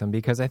spending with them,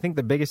 because I think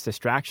the biggest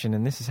distraction,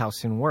 and this is how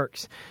sin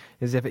works,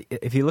 is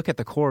if you look at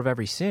the core of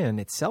every sin,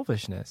 it's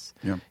selfishness.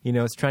 Yeah. You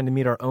know, it's trying to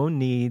meet our own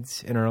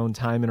needs in our own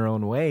time, in our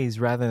own ways,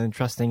 rather than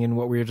trusting in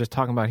what we were just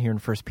talking about here in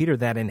 1 Peter,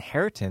 that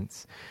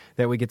inheritance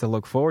that we get to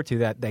look forward to,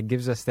 that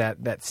gives us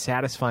that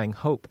satisfying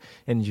hope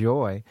and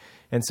joy.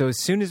 And so as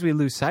soon as we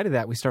lose sight of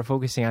that, we start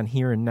focusing on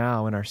here and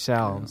now and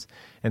ourselves. Yeah.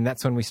 And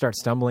that's when we start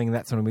stumbling, and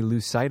that's when we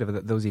lose sight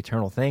of those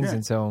eternal things. Yeah.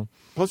 And so,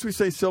 plus we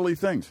say silly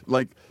things,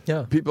 like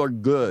people are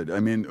good. I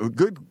mean,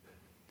 good.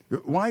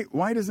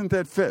 Why doesn't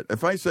that fit?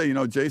 If I say, you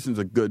know, Jason's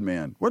a good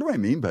man, what do I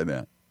mean by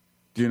that?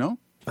 Do you know?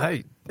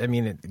 I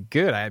mean,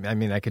 good. I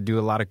mean, I could do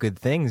a lot of good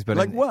things, but...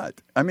 Like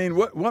what? I mean,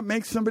 what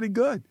makes somebody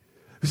good?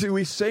 See,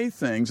 we say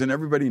things and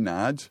everybody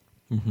nods,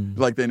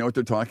 like they know what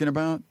they're talking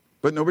about,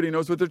 but nobody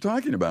knows what they're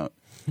talking about.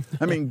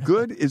 I mean,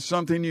 good is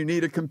something you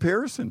need a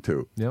comparison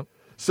to. Yep.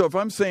 So if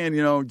I'm saying,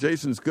 you know,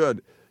 Jason's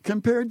good,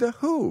 compared to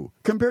who?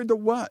 Compared to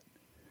what?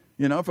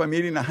 You know, if I'm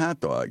eating a hot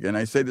dog and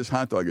I say this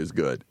hot dog is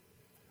good,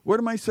 what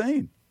am I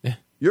saying? Yeah.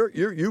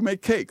 You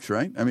make cakes,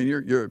 right? I mean,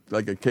 you're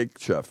like a cake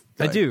chef.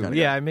 I do.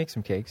 Yeah, I make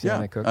some cakes. Yeah,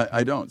 and I cook.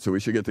 I don't. So we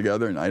should get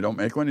together, and I don't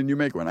make one, and you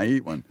make one. I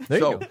eat one. There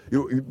so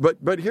you go.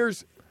 But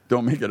here's,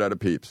 don't make it out of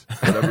Peeps.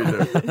 Whatever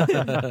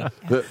you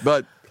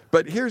do.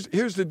 But here's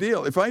the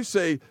deal. If I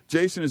say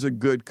Jason is a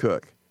good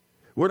cook,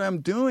 what I'm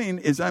doing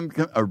is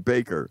or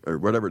baker or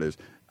whatever it is,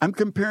 I'm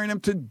comparing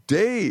him to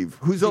Dave,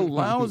 who's a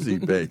lousy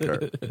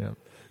baker. Yeah.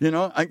 You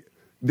know,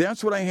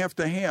 that's what I have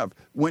to have.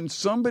 When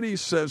somebody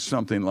says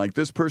something like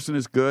this person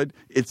is good,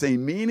 it's a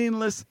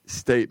meaningless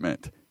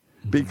statement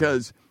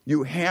because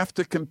you have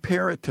to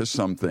compare it to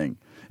something.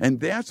 And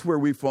that's where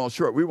we fall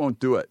short. We won't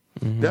do it.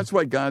 That's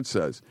why God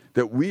says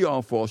that we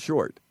all fall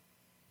short.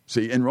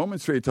 See, in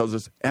Romans 3, it tells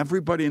us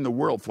everybody in the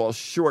world falls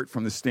short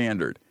from the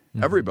standard.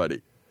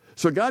 Everybody.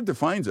 So God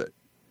defines it.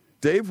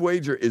 Dave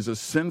Wager is a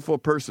sinful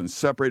person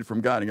separated from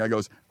God. And God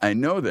goes, I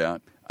know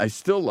that. I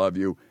still love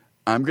you.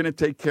 I'm going to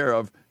take care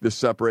of the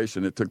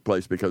separation that took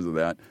place because of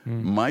that.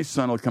 My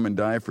son will come and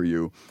die for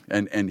you,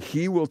 and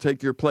he will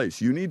take your place.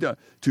 You need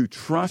to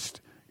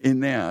trust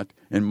in that,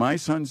 in my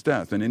son's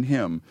death and in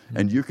him,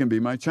 and you can be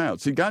my child.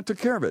 See, God took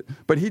care of it,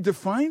 but he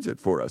defines it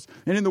for us.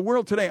 And in the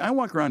world today, I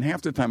walk around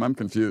half the time I'm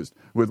confused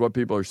with what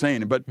people are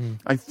saying, but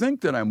I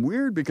think that I'm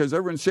weird because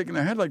everyone's shaking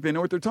their head like they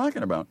know what they're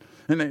talking about.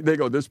 And they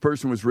go, this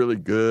person was really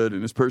good,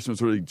 and this person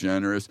was really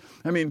generous.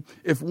 I mean,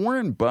 if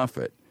Warren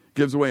Buffett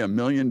gives away $1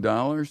 million,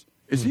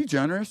 is he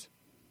generous?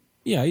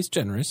 Yeah, he's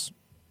generous.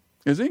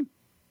 Is he?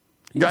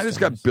 Guy that's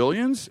got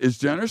billions is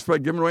generous by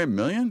giving away $1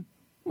 million?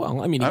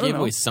 Well, I mean, he gave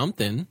away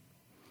something.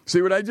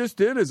 See, what I just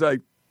did is I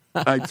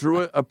I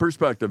threw a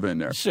perspective in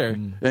there. Sure.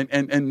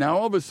 And now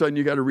all of a sudden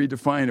you got to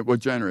redefine it, what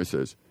generous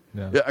is.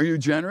 Yeah. Are you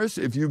generous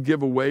if you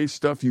give away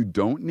stuff you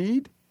don't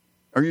need?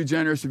 Are you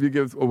generous if you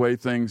give away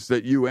things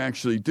that you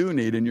actually do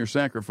need and you're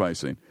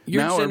sacrificing?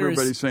 Now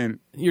everybody's saying...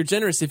 You're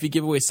generous if you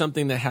give away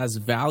something that has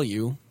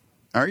value.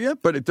 Are you?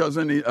 But it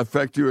doesn't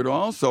affect you at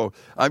all. So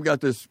I've got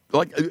this,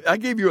 like, I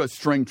gave you a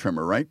string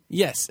trimmer, right?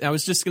 Yes, I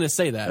was just going to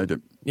say that. I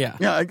did. Yeah.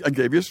 Yeah, I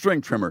gave you a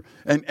string trimmer.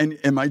 And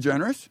am I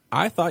generous?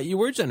 I thought you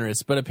were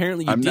generous, but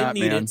apparently you didn't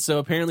need it. So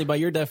apparently by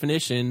your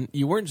definition,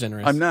 you weren't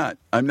generous. I'm not.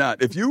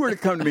 If you were to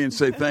come to me and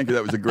say, thank you,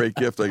 that was a great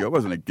gift, I go, it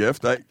wasn't a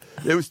gift. It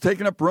was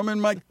taking up room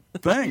in my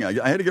thing.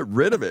 I had to get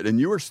rid of it. And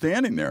you were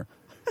standing there.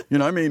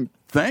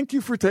 Thank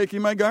you for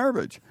taking my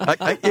garbage.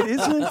 It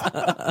isn't.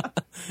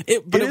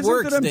 It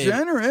works, that I'm Dave.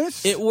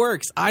 generous. It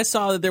works. I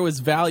saw that there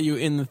was value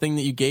in the thing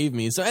that you gave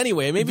me. So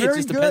anyway, maybe it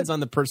just depends on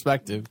the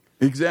perspective.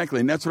 Exactly,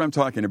 and that's what I'm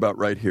talking about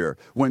right here.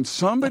 When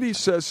somebody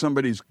says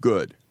somebody's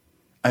good,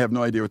 I have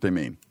no idea what they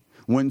mean.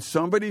 When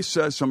somebody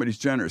says somebody's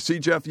generous. See,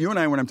 Jeff, you and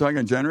I, when I'm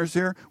talking generous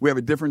here, we have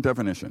a different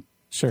definition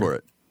for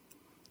it.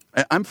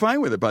 I'm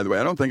fine with it, by the way.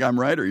 I don't think I'm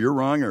right or you're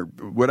wrong or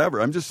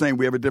whatever. I'm just saying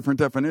we have a different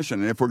definition.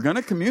 And if we're going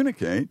to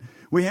communicate,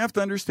 we have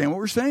to understand what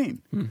we're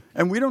saying.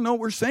 And we don't know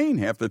what we're saying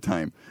half the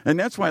time. And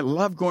that's why I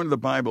love going to the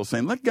Bible,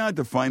 saying, let God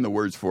define the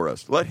words for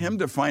us. Let him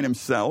define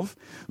himself.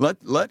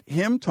 Let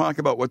him talk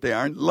about what they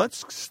are. And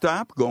let's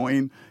stop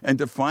going and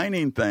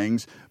defining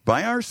things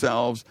by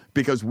ourselves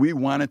because we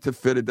want it to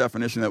fit a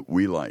definition that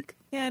we like.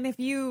 Yeah, and if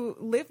you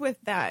live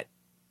with that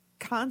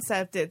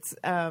concept, it's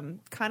kind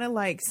of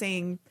like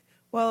saying,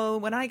 well,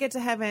 when I get to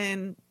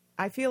heaven,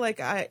 I feel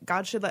like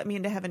God should let me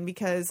into heaven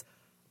because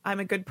I'm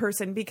a good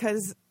person.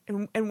 Because,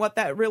 and what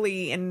that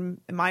really,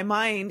 in my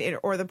mind,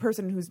 or the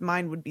person whose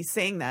mind would be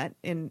saying that,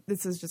 and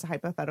this is just a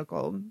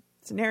hypothetical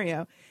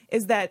scenario,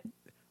 is that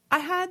I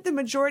had the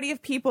majority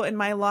of people in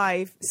my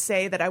life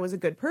say that I was a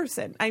good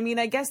person. I mean,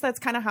 I guess that's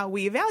kind of how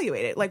we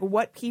evaluate it, like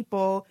what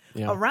people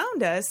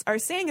around us are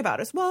saying about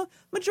us. Well,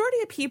 majority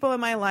of people in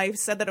my life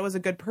said that I was a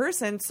good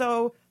person,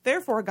 so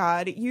therefore,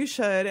 God, you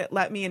should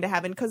let me into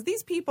heaven because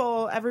these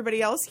people,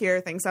 everybody else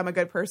here thinks I'm a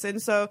good person,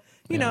 so,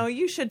 you know,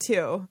 you should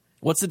too.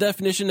 What's the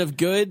definition of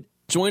good?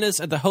 Join us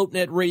at the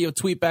HopeNet Radio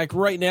Tweetback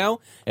right now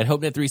at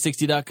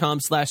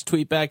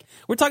HopeNet360.com/tweetback.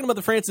 We're talking about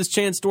the Francis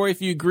Chan story.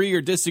 If you agree or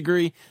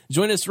disagree,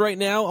 join us right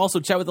now. Also,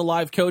 chat with the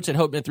live coach at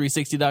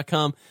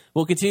HopeNet360.com.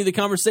 We'll continue the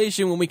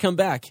conversation when we come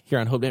back here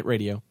on HopeNet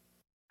Radio.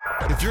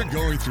 If you're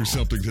going through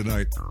something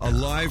tonight, a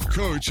live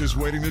coach is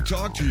waiting to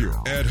talk to you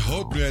at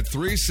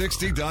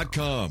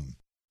HopeNet360.com.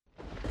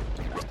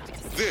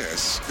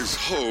 This is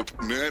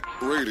HopeNet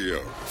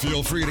Radio.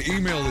 Feel free to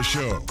email the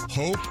show,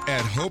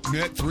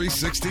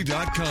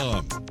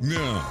 hope@HopeNet360.com.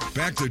 Now,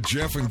 back to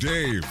Jeff and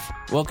Dave.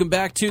 Welcome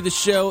back to the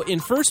show. In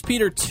 1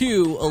 Peter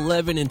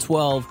 2:11 and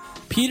 12,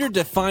 Peter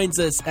defines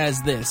us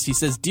as this. He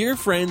says, "Dear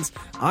friends,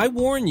 I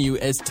warn you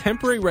as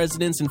temporary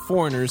residents and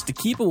foreigners to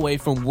keep away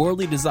from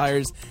worldly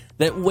desires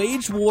that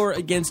wage war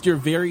against your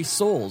very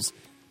souls.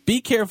 Be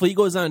careful," he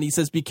goes on, he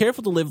says, "be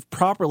careful to live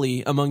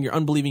properly among your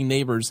unbelieving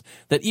neighbors,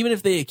 that even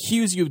if they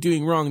accuse you of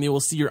doing wrong, they will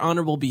see your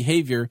honorable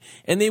behavior,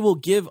 and they will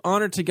give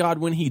honor to God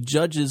when he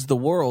judges the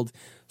world."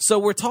 So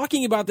we're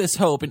talking about this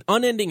hope, an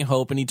unending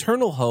hope, an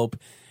eternal hope.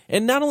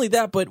 And not only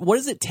that, but what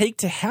does it take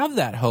to have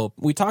that hope?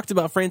 We talked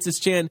about Francis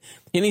Chan,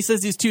 and he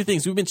says these two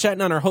things. We've been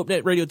chatting on our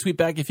HopeNet Radio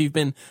Tweetback. If you've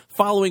been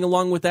following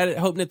along with that at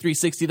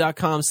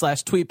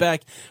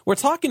HopeNet360.com/tweetback, we're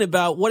talking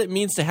about what it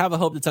means to have a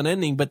hope that's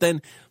unending. But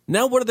then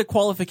now what are the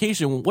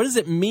qualifications? What does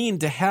it mean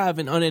to have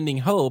an unending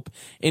hope,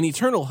 an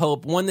eternal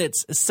hope, one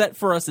that's set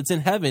for us, that's in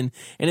heaven,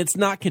 and it's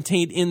not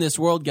contained in this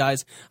world,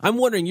 guys? I'm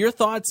wondering your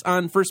thoughts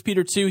on 1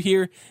 Peter 2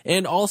 here,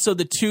 and also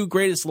the two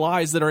greatest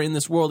lies that are in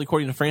this world,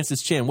 according to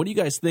Francis Chan. What do you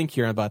guys think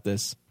here about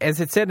this?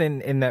 As it said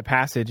in that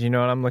passage, and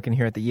I'm looking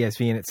here at the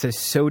ESV, and it says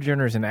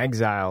sojourners and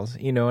exiles,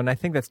 and I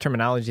think that's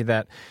terminology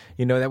that,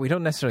 that we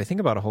don't necessarily think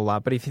about a whole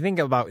lot. But if you think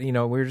about, we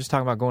were just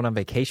talking about going on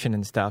vacation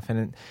and stuff,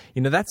 and,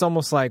 that's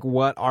almost like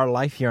what our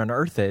life here on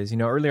earth is.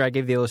 Earlier I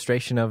gave the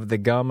illustration of the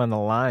gum and the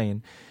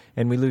line,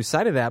 and we lose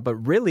sight of that. But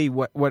really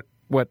what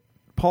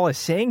Paul is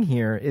saying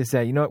here is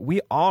that,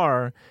 we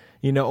are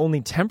only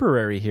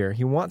temporary here.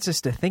 He wants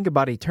us to think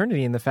about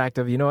eternity and the fact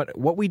of,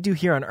 what we do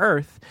here on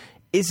earth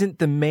isn't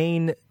the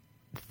main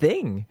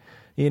thing.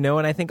 And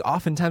I think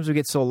oftentimes we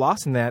get so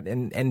lost in that,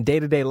 and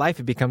day-to-day life,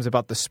 it becomes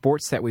about the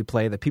sports that we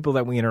play, the people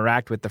that we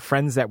interact with, the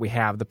friends that we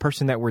have, the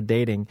person that we're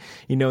dating,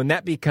 and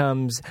that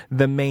becomes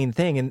the main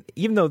thing. And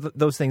even though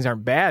those things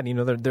aren't bad,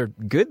 they're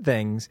good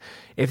things,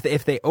 if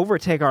they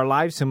overtake our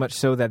lives so much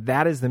so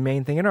that is the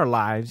main thing in our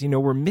lives,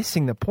 we're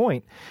missing the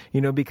point,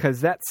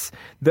 because that's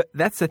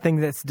the thing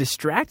that's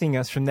distracting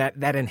us from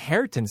that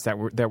inheritance that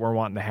we're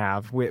wanting to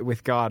have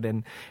with God.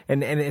 And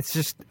it's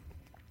just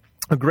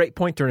a great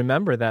point to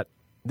remember that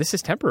this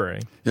is temporary.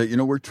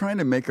 Yeah, we're trying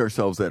to make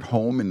ourselves at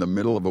home in the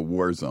middle of a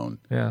war zone.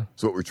 Yeah.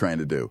 That's what we're trying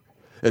to do.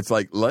 It's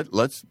like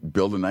let's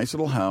build a nice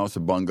little house, a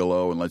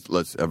bungalow, and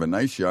let's have a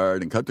nice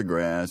yard and cut the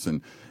grass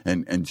and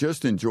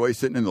just enjoy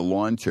sitting in the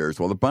lawn chairs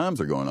while the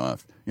bombs are going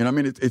off. You know, I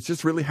mean, it's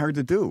just really hard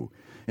to do.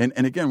 And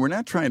again, we're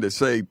not trying to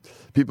say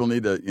people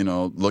need to,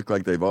 look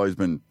like they've always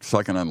been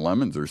sucking on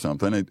lemons or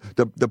something.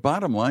 The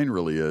bottom line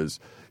really is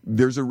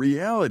there's a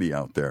reality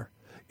out there.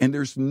 And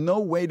there's no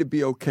way to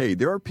be okay.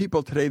 There are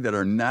people today that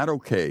are not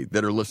okay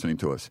that are listening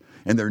to us.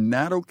 And they're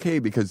not okay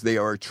because they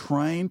are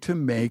trying to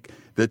make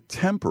the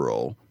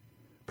temporal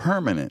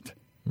permanent.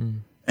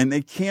 And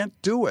they can't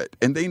do it.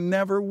 And they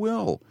never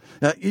will.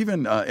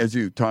 Even as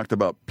you talked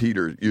about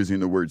Peter using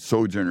the word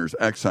sojourners,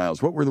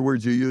 exiles, what were the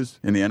words you used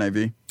in the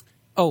NIV?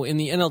 Oh, in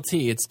the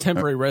NLT, it's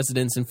temporary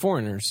residents and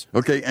foreigners.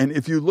 Okay, and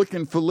if you look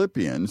in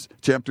Philippians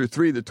chapter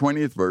 3, the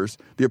 20th verse,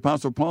 the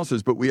Apostle Paul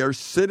says, but we are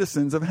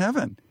citizens of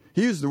heaven.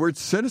 He used the word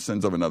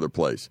citizens of another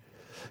place.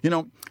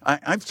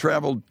 I've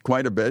traveled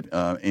quite a bit,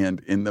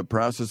 and in the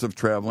process of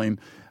traveling,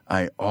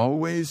 I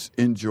always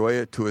enjoy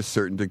it to a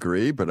certain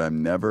degree, but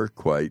I'm never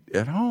quite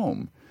at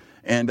home.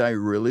 And I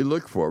really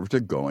look forward to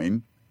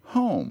going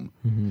home.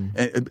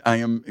 And I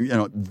am,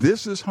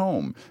 this is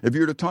home. If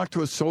you were to talk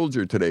to a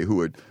soldier today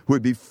who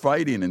would be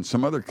fighting in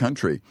some other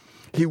country,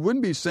 he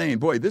wouldn't be saying,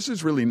 boy, this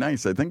is really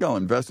nice. I think I'll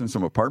invest in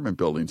some apartment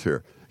buildings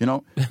here.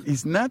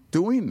 He's not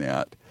doing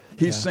that.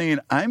 He's saying,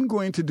 I'm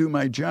going to do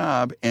my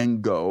job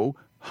and go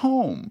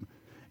home.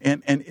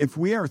 And if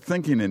we are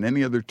thinking in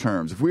any other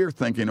terms, if we are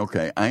thinking,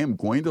 okay, I am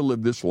going to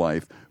live this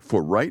life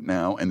for right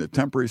now and the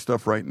temporary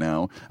stuff right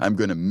now, I'm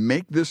going to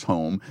make this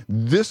home,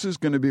 this is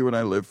going to be what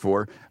I live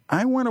for,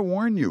 I want to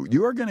warn you,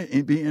 you are going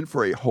to be in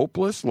for a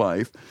hopeless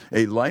life,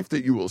 a life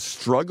that you will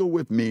struggle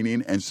with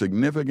meaning and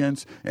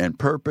significance and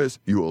purpose.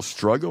 You will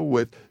struggle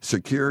with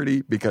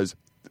security because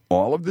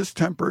all of this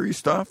temporary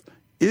stuff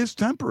is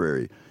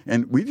temporary.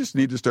 And we just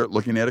need to start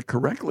looking at it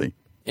correctly.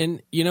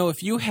 And,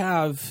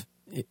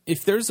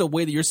 if there's a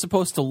way that you're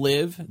supposed to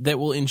live that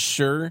will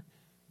ensure,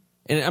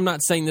 and I'm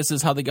not saying this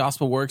is how the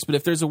gospel works, but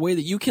if there's a way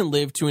that you can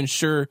live to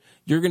ensure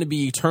you're going to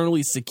be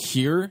eternally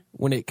secure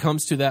when it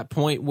comes to that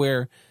point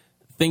where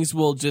things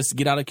will just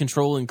get out of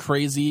control and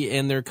crazy,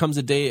 and there comes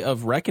a day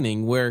of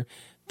reckoning where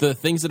the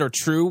things that are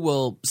true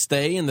will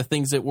stay and the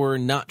things that were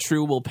not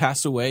true will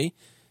pass away,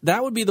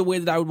 that would be the way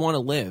that I would want to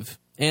live.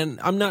 And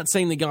I'm not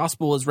saying the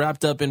gospel is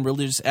wrapped up in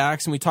religious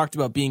acts, and we talked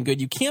about being good.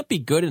 You can't be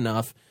good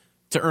enough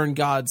to earn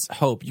God's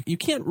hope. You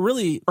can't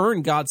really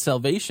earn God's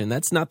salvation.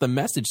 That's not the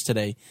message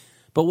today.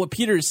 But what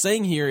Peter is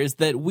saying here is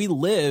that we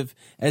live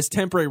as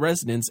temporary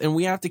residents, and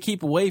we have to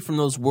keep away from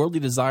those worldly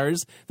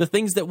desires, the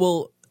things that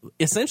will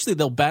essentially,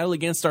 they'll battle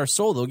against our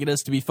soul. They'll get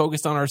us to be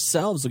focused on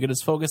ourselves. They'll get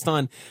us focused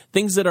on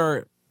things that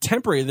are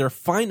temporary. They're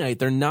finite.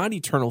 They're not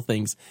eternal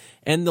things.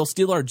 And they'll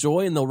steal our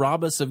joy, and they'll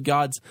rob us of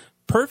God's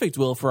perfect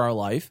will for our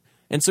life.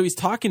 And so he's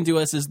talking to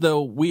us as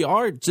though we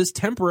are just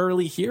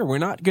temporarily here. We're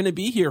not going to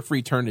be here for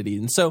eternity.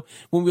 And so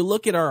when we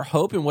look at our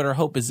hope and what our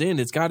hope is in,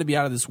 it's got to be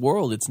out of this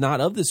world. It's not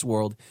of this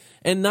world.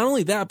 And not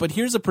only that, but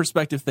here's a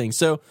perspective thing.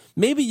 So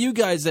maybe you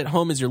guys at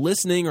home, as you're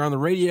listening or on the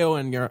radio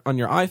and you're on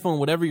your iPhone,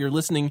 whatever you're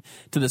listening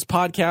to this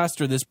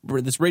podcast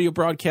or this radio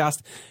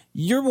broadcast,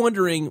 you're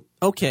wondering,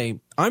 okay,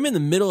 I'm in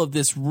the middle of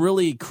this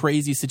really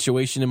crazy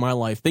situation in my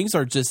life. Things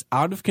are just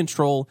out of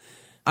control.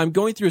 I'm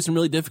going through some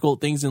really difficult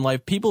things in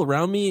life. People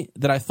around me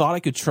that I thought I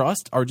could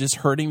trust are just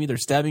hurting me. They're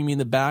stabbing me in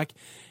the back.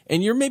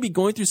 And you're maybe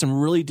going through some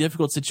really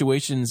difficult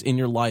situations in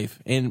your life,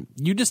 and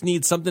you just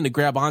need something to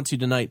grab onto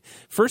tonight.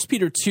 1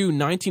 Peter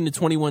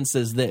 2:19-21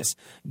 says this: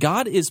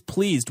 God is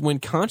pleased when,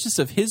 conscious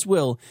of his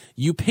will,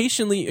 you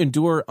patiently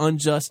endure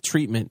unjust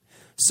treatment.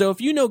 So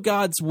if you know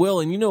God's will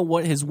and you know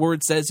what his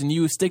word says and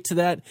you stick to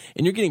that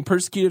and you're getting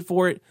persecuted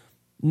for it,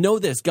 know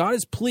this: God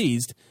is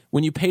pleased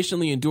when you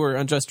patiently endure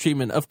unjust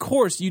treatment. Of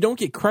course, you don't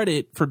get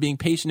credit for being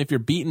patient if you're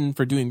beaten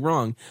for doing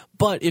wrong.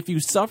 But if you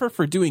suffer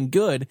for doing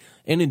good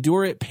and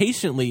endure it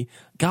patiently,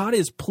 God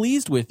is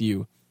pleased with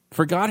you.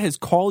 For God has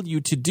called you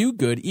to do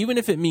good, even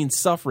if it means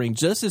suffering,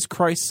 just as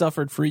Christ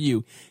suffered for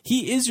you.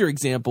 He is your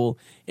example,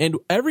 and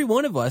every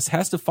one of us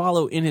has to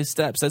follow in his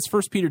steps. That's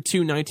 1 Peter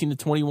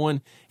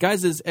 2:19-21.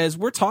 Guys, as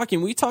we're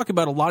talking, we talk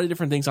about a lot of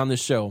different things on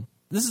this show.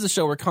 This is a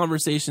show where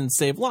conversations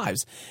save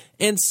lives.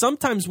 And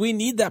sometimes we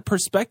need that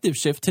perspective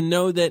shift to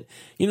know that,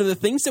 the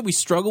things that we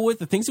struggle with,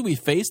 the things that we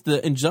face,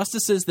 the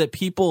injustices that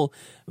people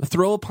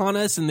throw upon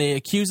us, and they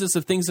accuse us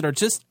of things that are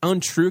just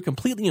untrue,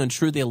 completely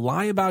untrue. They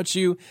lie about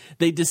you.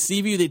 They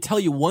deceive you. They tell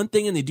you one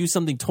thing and they do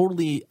something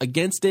totally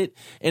against it.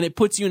 And it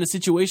puts you in a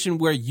situation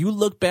where you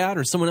look bad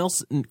or someone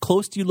else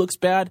close to you looks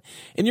bad.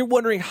 And you're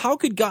wondering, how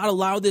could God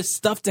allow this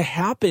stuff to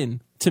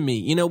happen to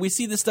me? We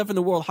see this stuff in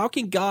the world. How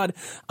can God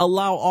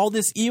allow all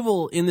this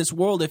evil in this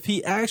world if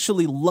he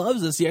actually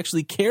loves us, he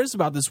actually cares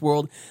about this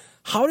world?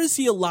 How does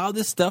he allow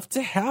this stuff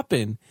to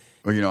happen?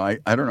 Well,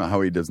 I don't know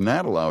how he does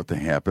not allow it to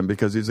happen,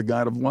 because he's a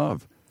God of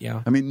love.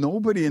 Yeah. I mean,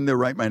 nobody in their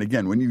right mind,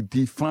 again, when you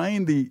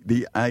define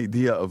the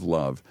idea of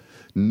love,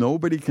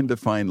 nobody can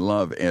define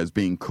love as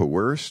being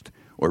coerced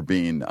or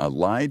being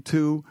lied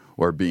to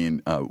or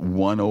being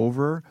won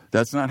over.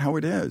 That's not how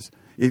it is.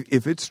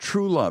 If it's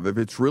true love, if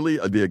it's really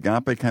the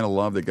agape kind of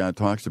love that God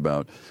talks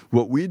about,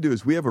 what we do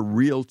is we have a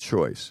real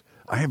choice.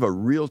 I have a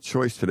real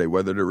choice today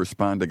whether to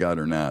respond to God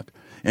or not.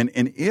 And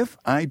if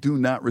I do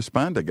not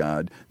respond to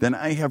God, then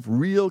I have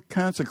real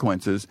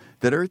consequences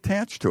that are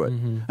attached to it.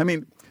 Mm-hmm. I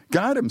mean,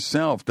 God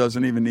himself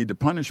doesn't even need to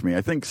punish me.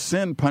 I think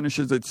sin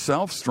punishes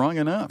itself strong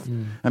enough.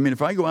 I mean,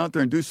 if I go out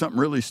there and do something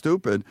really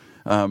stupid,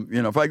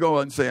 if I go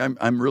out and say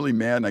I'm really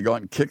mad and I go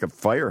out and kick a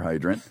fire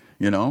hydrant,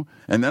 and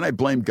then I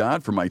blame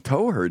God for my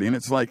toe hurting,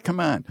 it's like, come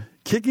on.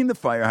 Kicking the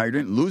fire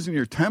hydrant, losing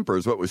your temper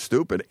is what was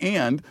stupid,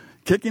 and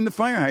kicking the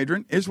fire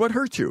hydrant is what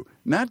hurt you,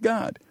 not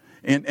God.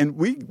 And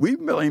we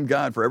blame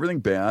God for everything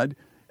bad,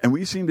 and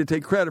we seem to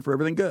take credit for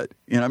everything good.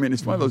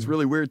 It's one of those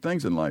really weird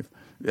things in life.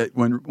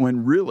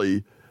 When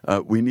really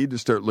we need to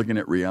start looking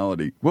at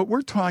reality. What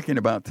we're talking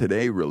about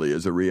today really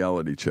is a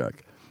reality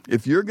check.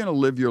 If you're going to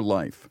live your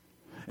life,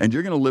 and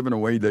you're going to live in a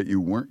way that you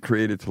weren't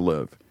created to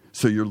live,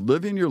 so you're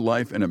living your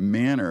life in a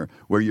manner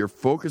where you're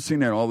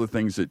focusing on all the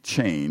things that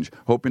change,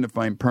 hoping to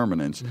find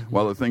permanence,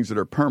 while the things that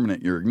are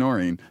permanent you're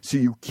ignoring, so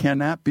you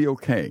cannot be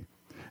okay.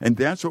 And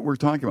that's what we're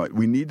talking about.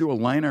 We need to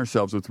align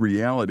ourselves with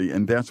reality,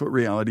 and that's what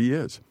reality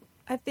is.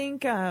 I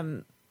think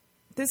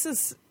this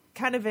is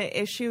kind of an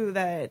issue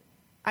that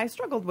I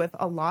struggled with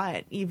a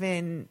lot,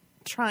 even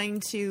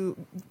trying to,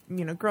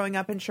 growing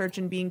up in church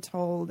and being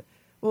told,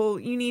 well,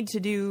 you need to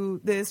do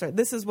this, or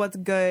this is what's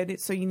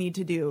good, so you need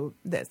to do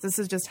this. This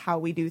is just how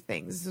we do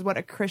things. This is what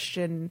a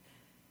Christian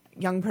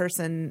young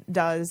person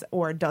does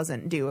or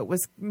doesn't do. It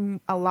was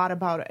a lot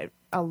about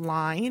a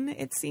line,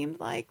 it seemed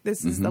like.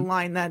 This is the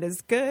line that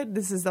is good.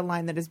 This is the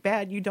line that is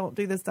bad. You don't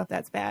do this stuff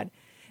that's bad.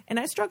 And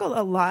I struggled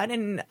a lot,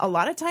 and a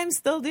lot of times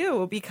still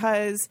do,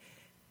 because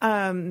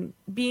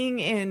being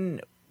in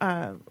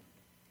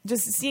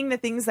just seeing the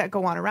things that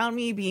go on around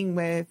me, being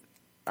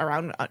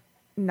around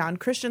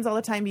non-Christians all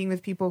the time, being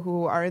with people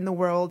who are in the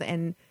world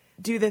and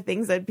do the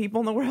things that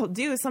people in the world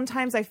do,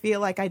 sometimes I feel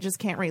like I just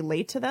can't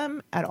relate to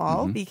them at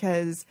all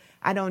because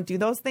I don't do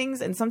those things.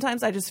 And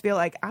sometimes I just feel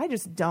like I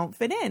just don't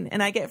fit in,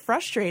 and I get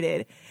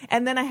frustrated.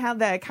 And then I have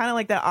that kind of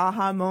like that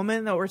aha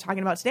moment that we're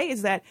talking about today,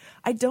 is that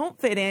I don't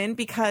fit in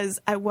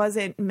because I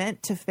wasn't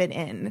meant to fit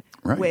in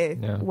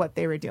with what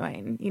they were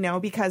doing,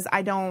 because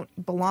I don't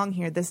belong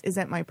here. This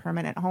isn't my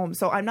permanent home.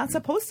 So I'm not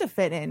supposed to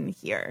fit in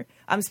here.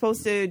 I'm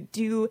supposed to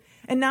do,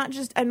 I'm not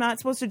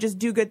supposed to just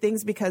do good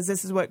things because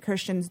this is what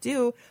Christians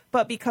do,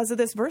 but because of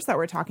this verse that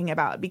we're talking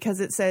about, because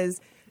it says,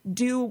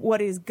 do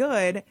what is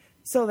good,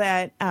 so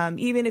that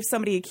even if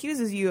somebody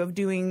accuses you of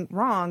doing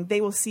wrong, they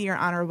will see your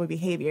honorable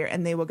behavior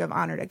and they will give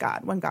honor to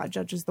God when God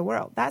judges the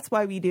world. That's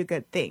why we do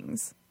good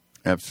things.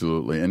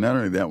 Absolutely. And not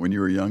only that, when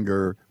you were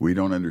younger, we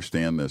don't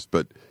understand this,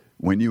 but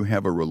when you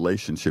have a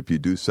relationship, you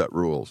do set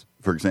rules.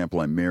 For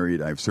example, I'm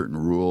married. I have certain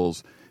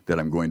rules that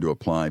I'm going to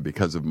apply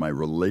because of my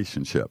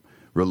relationship.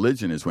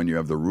 Religion is when you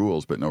have the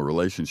rules but no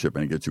relationship,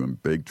 and it gets you in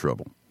big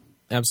trouble.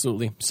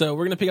 Absolutely. So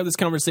we're going to pick up this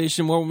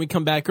conversation more when we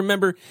come back.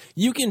 Remember,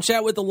 you can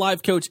chat with the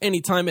live coach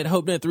anytime at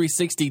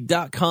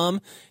HopeNet360.com.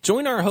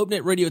 Join our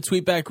HopeNet Radio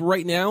tweetback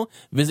right now.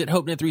 Visit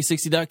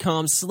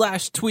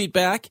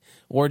HopeNet360.com/tweetback,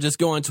 or just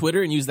go on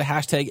Twitter and use the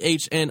hashtag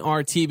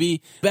HNRTB.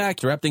 Back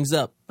to wrap things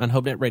up on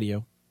HopeNet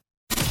Radio.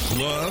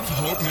 Love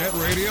HopeNet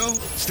Radio?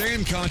 Stay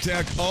in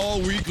contact all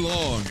week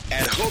long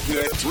at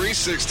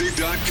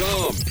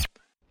HopeNet360.com.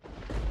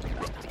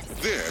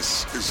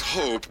 This is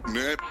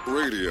HopeNet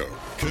Radio.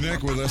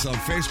 Connect with us on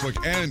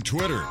Facebook and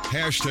Twitter.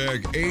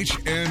 Hashtag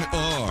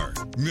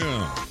HNR.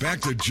 Now,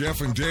 back to Jeff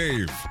and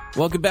Dave.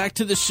 Welcome back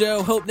to the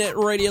show, HopeNet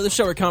Radio, the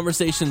show where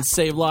conversations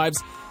save lives.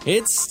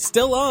 It's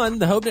still on,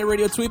 the HopeNet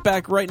Radio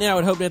tweetback right now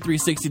at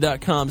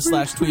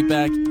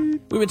HopeNet360.com/tweetback.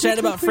 We've been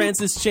chatting about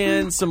Francis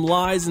Chan, some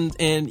lies,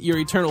 and your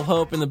eternal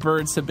hope, and the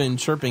birds have been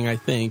chirping, I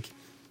think.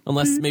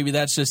 Unless maybe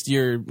that's just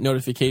your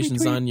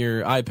notifications on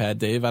your iPad,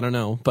 Dave. I don't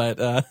know, but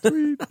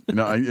you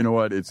know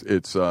what? It's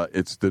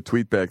the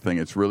tweetback thing.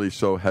 It's really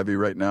so heavy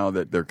right now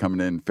that they're coming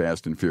in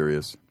fast and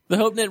furious. The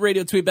HopeNet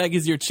Radio tweetback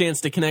is your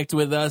chance to connect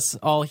with us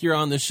all here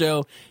on the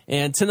show.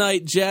 And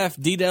tonight, Jeff,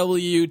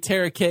 DW,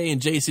 Tara K,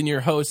 and Jason,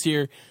 your hosts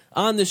here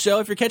on the show.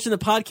 If you're catching the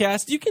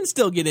podcast, you can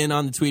still get in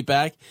on the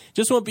tweetback.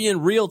 Just won't be in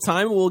real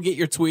time. We'll get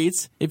your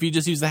tweets if you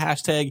just use the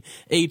hashtag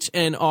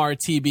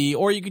HNRTB,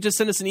 or you could just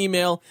send us an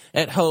email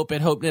at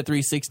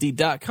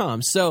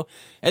hope@hopenet360.com. So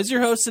as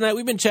your host tonight,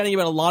 we've been chatting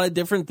about a lot of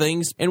different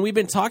things, and we've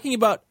been talking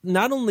about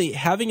not only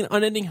having an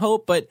unending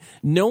hope, but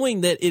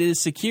knowing that it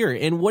is secure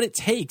and what it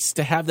takes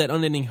to have that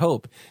unending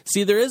hope.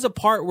 See, there is a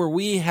part where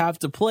we have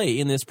to play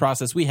in this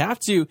process. We have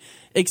to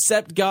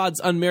accept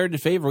God's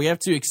unmerited favor. We have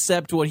to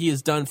accept what he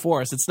has done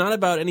for us. It's not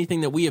about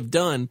anything that we have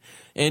done.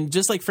 And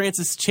just like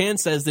Francis Chan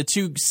says, the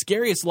two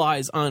scariest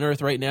lies on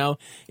earth right now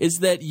is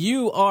that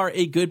you are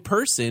a good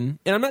person.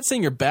 And I'm not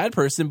saying you're a bad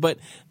person, but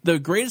the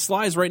greatest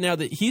lies right now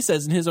that he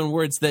says in his own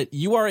words, that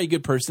you are a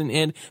good person.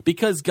 And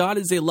because God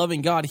is a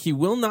loving God, he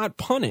will not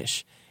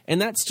punish.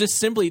 And that's just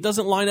simply, it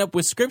doesn't line up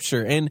with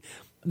Scripture. And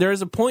there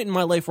is a point in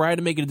my life where I had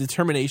to make a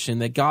determination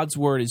that God's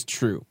word is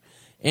true.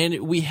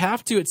 And we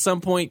have to, at some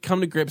point,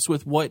 come to grips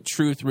with what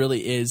truth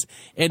really is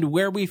and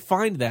where we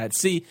find that.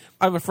 See,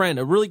 I have a friend,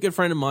 a really good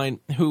friend of mine,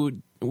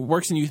 who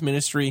works in youth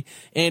ministry,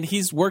 and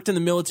he's worked in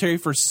the military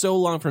for so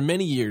long, for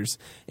many years.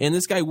 And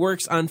this guy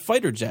works on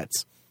fighter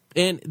jets.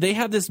 And they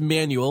have this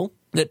manual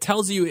that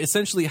tells you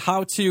essentially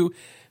how to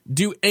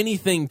do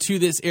anything to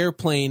this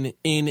airplane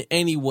in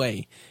any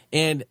way.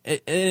 And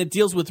it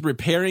deals with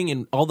repairing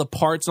and all the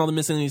parts and all the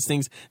miscellaneous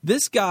things.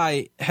 This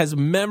guy has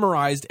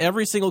memorized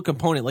every single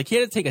component. Like, he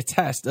had to take a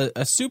test,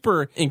 a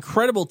super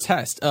incredible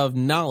test of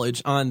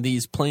knowledge on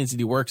these planes that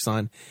he works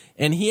on.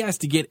 And he has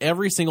to get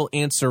every single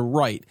answer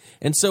right.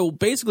 And so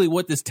basically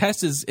what this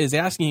test is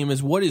asking him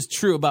is what is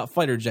true about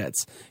fighter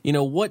jets. You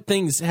know, what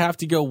things have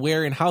to go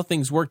where and how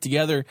things work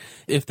together.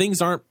 If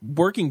things aren't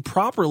working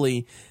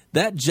properly,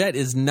 that jet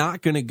is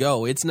not going to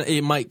go.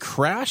 It might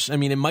crash. I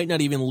mean, it might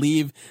not even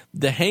leave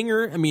the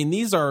hangar. I mean,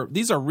 these are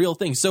real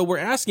things. So we're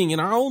asking in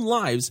our own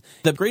lives,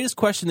 the greatest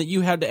question that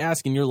you have to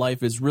ask in your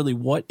life is really,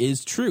 what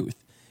is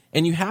truth?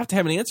 And you have to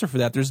have an answer for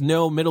that. There's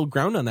no middle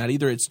ground on that.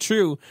 Either it's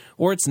true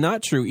or it's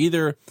not true.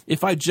 Either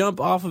if I jump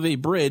off of a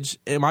bridge,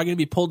 am I going to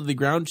be pulled to the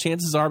ground?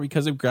 Chances are,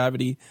 because of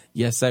gravity,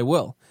 yes, I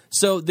will.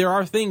 So there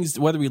are things,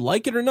 whether we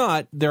like it or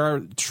not, there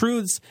are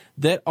truths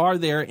that are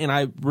there, and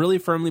I really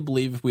firmly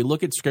believe if we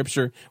look at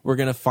Scripture, we're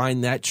going to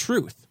find that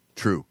truth.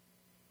 True.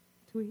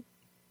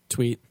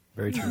 Tweet.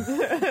 Very true.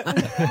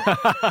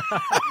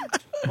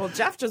 Well,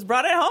 Jeff just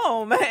brought it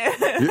home.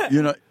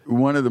 You know,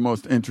 one of the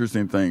most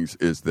interesting things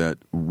is that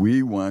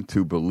we want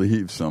to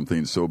believe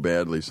something so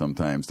badly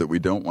sometimes that we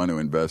don't want to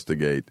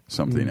investigate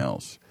something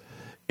else.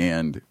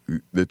 And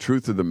the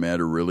truth of the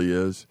matter really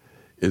is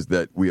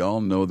that we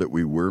all know that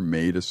we were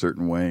made a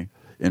certain way.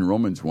 In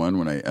Romans 1,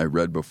 when I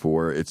read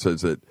before, it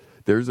says that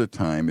there's a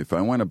time, if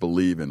I want to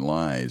believe in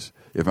lies,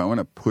 if I want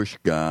to push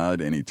God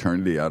and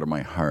eternity out of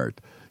my heart,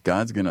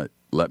 God's going to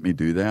let me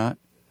do that.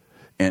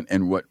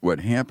 And what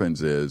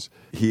happens is,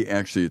 he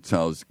actually, it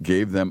tells,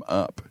 gave them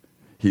up.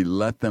 He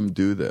let them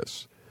do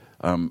this.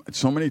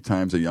 So many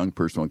times a young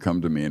person will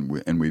come to me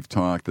and we've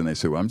talked, and they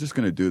say, well, I'm just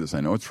going to do this.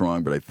 I know it's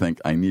wrong, but I think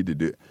I need to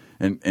do it.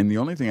 And the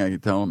only thing I can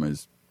tell them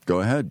is, go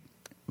ahead.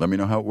 Let me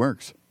know how it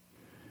works.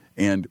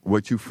 And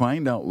what you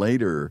find out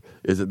later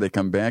is that they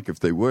come back,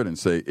 if they would, and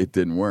say, it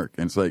didn't work.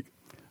 And it's like,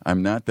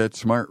 I'm not that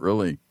smart,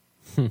 really.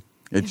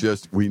 It's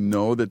just, we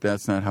know that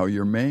that's not how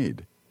you're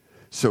made.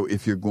 So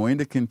if you're going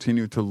to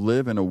continue to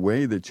live in a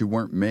way that you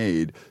weren't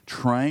made,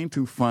 trying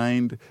to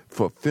find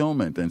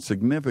fulfillment and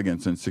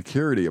significance and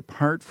security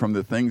apart from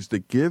the things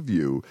that give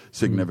you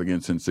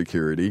significance and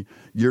security,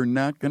 you're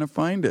not going to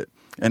find it.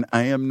 And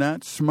I am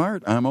not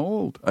smart. I'm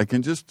old. I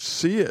can just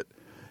see it.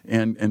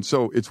 And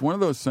so it's one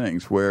of those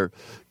things where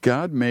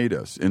God made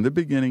us. In the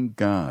beginning,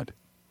 God.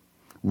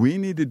 We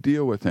need to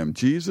deal with him.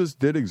 Jesus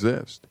did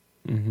exist.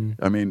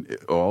 I mean,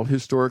 all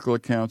historical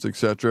accounts,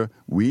 etc.,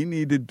 we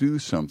need to do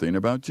something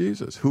about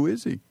Jesus. Who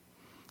is he?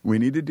 We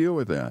need to deal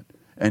with that.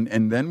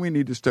 And then we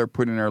need to start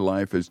putting our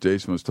life, as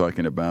Jason was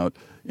talking about,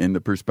 in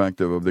the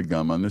perspective of the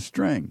gum on the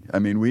string. I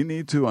mean, we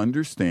need to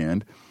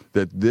understand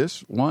that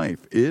this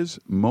life is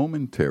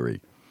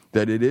momentary,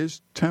 that it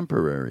is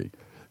temporary,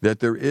 that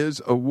there is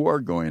a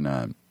war going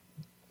on.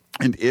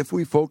 And if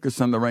we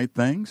focus on the right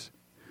things,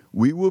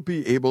 we will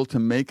be able to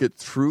make it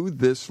through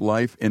this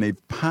life in a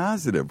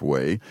positive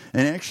way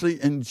and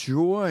actually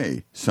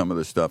enjoy some of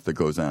the stuff that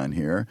goes on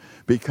here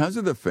because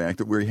of the fact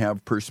that we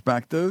have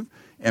perspective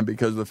and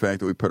because of the fact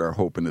that we put our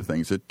hope in the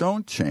things that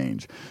don't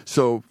change.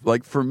 So,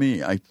 like for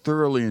me, I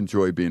thoroughly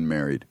enjoy being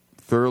married,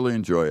 thoroughly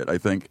enjoy it. I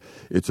think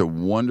it's a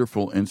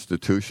wonderful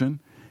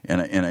institution,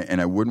 and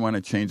I wouldn't want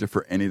to change it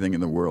for anything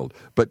in the world.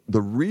 But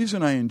the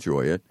reason I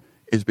enjoy it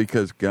is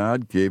because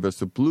God gave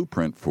us a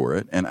blueprint for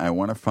it, and I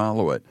want to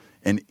follow it.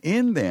 And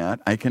in that,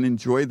 I can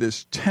enjoy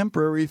this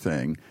temporary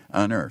thing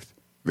on earth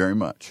very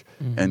much.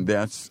 And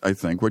that's, I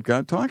think, what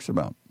God talks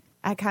about.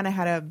 I kind of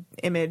had an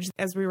image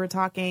as we were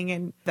talking,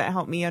 and that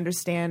helped me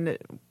understand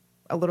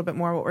a little bit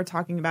more what we're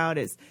talking about.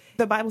 Is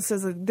the Bible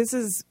says that this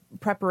is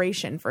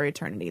preparation for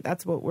eternity.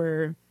 That's what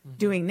we're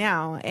doing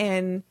now.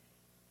 And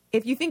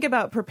if you think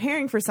about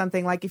preparing for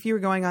something, like if you were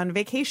going on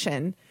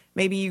vacation,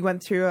 maybe you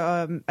went through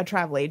a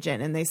travel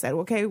agent and they said,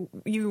 okay,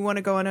 you want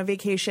to go on a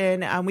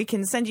vacation, we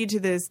can send you to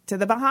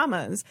the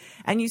Bahamas.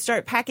 And you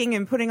start packing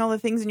and putting all the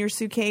things in your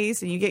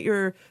suitcase, and you get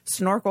your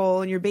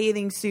snorkel and your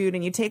bathing suit,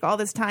 and you take all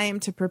this time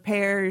to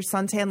prepare your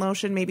suntan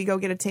lotion, maybe go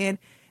get a tan,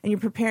 and you're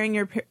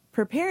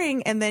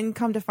preparing, and then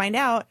come to find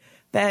out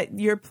that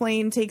your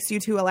plane takes you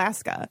to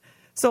Alaska.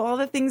 So all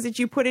the things that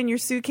you put in your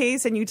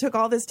suitcase and you took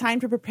all this time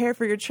to prepare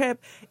for your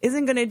trip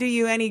isn't going to do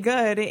you any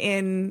good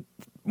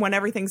when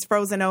everything's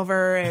frozen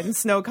over and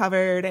snow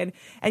covered,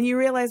 and you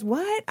realize,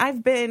 what?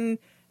 I've been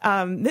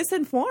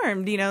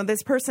misinformed. You know,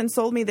 this person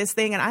sold me this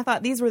thing, and I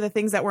thought these were the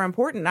things that were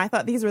important. I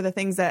thought these were the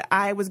things that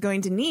I was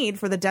going to need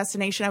for the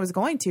destination I was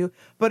going to,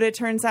 but it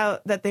turns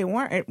out that they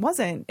weren't. It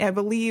wasn't. I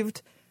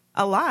believed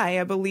a lie.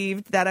 I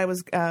believed that I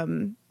was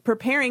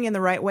preparing in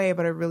the right way,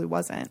 but it really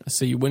wasn't.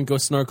 So you wouldn't go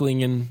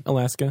snorkeling in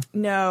Alaska?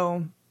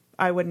 No,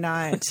 I would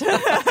not.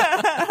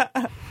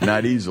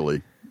 Not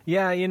easily.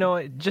 Yeah,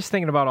 just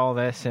thinking about all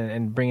this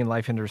and bringing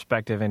life into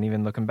perspective and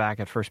even looking back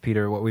at 1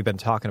 Peter, what we've been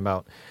talking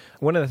about,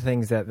 one of the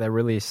things that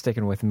really is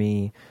sticking with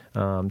me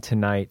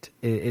tonight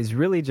is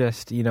really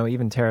just,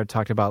 even Tara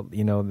talked about,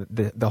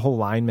 the whole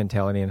line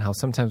mentality and how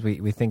sometimes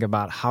we think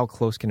about how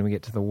close can we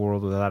get to the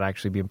world without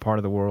actually being part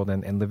of the world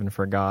and living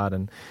for God.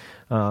 And,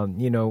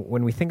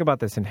 when we think about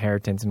this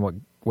inheritance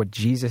and what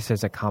Jesus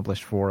has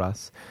accomplished for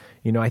us,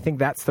 I think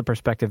that's the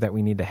perspective that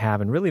we need to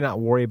have and really not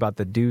worry about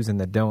the do's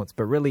and the don'ts,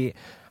 but really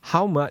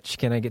how much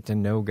can I get to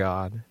know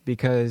God?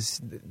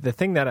 Because the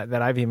thing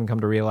that I've even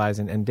come to realize,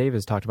 and Dave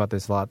has talked about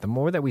this a lot, the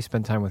more that we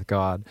spend time with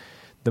God,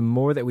 the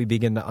more that we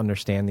begin to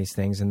understand these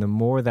things and the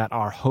more that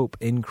our hope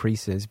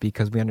increases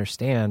because we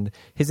understand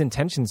his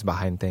intentions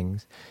behind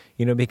things.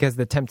 Because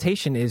the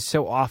temptation is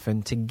so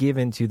often to give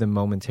into the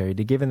momentary,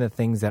 to give in the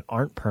things that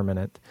aren't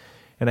permanent.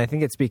 And I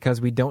think it's because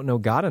we don't know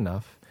God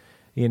enough.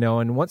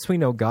 And once we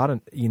know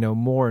God,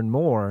 more and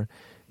more,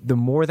 the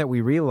more that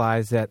we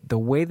realize that the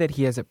way that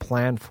he has it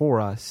planned for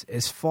us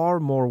is far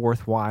more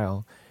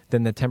worthwhile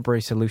than the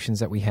temporary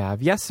solutions that we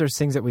have. Yes, there's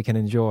things that we can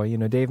enjoy.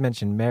 Dave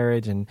mentioned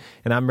marriage, and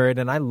I'm married,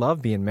 and I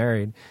love being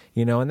married,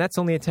 and that's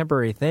only a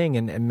temporary thing.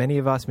 And many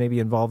of us may be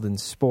involved in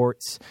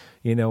sports,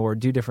 or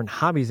do different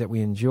hobbies that we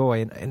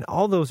enjoy. And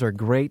all those are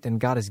great, and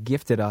God has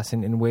gifted us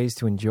in ways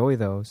to enjoy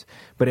those.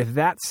 But if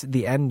that's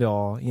the end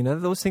all,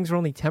 those things are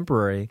only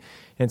temporary.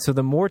 And so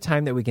the more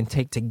time that we can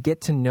take to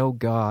get to know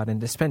God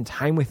and to spend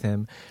time with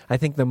him, I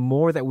think the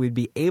more that we'd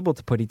be able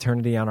to put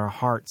eternity on our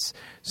hearts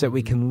so that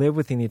we can live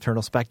within the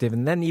eternal perspective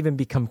and then even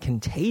become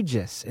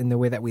contagious in the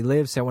way that we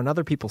live. So when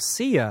other people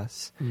see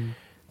us,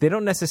 they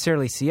don't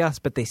necessarily see us,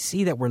 but they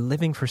see that we're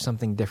living for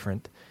something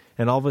different.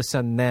 And all of a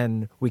sudden,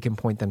 then we can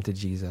point them to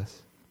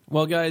Jesus.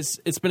 Well, guys,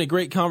 it's been a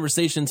great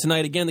conversation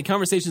tonight. Again, the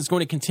conversation is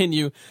going to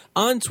continue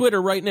on Twitter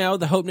right now,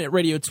 the HopeNet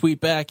Radio tweet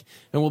back,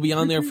 and we'll be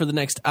on there for the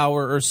next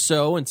hour or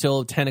so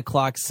until 10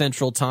 o'clock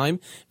Central Time.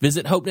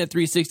 Visit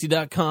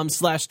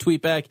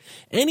HopeNet360.com/tweetback.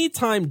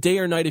 Anytime, day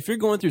or night, if you're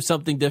going through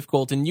something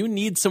difficult and you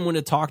need someone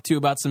to talk to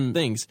about some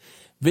things,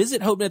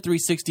 visit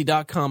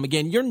HopeNet360.com.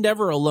 Again, you're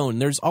never alone.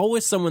 There's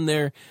always someone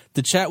there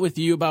to chat with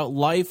you about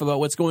life, about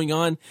what's going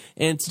on,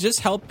 and to just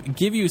help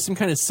give you some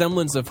kind of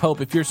semblance of hope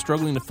if you're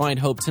struggling to find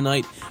hope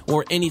tonight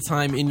or any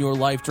time in your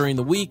life during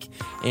the week.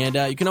 And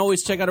you can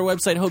always check out our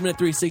website,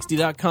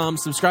 HopeNet360.com.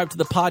 Subscribe to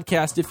the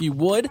podcast if you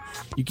would.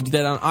 You can do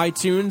that on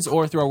iTunes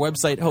or through our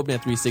website,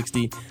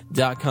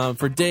 HopeNet360.com.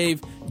 For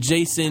Dave,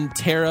 Jason,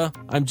 Tara,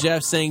 I'm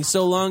Jeff saying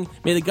so long.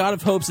 May the God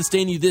of hope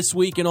sustain you this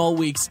week and all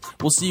weeks.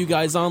 We'll see you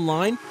guys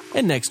online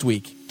and next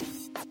week.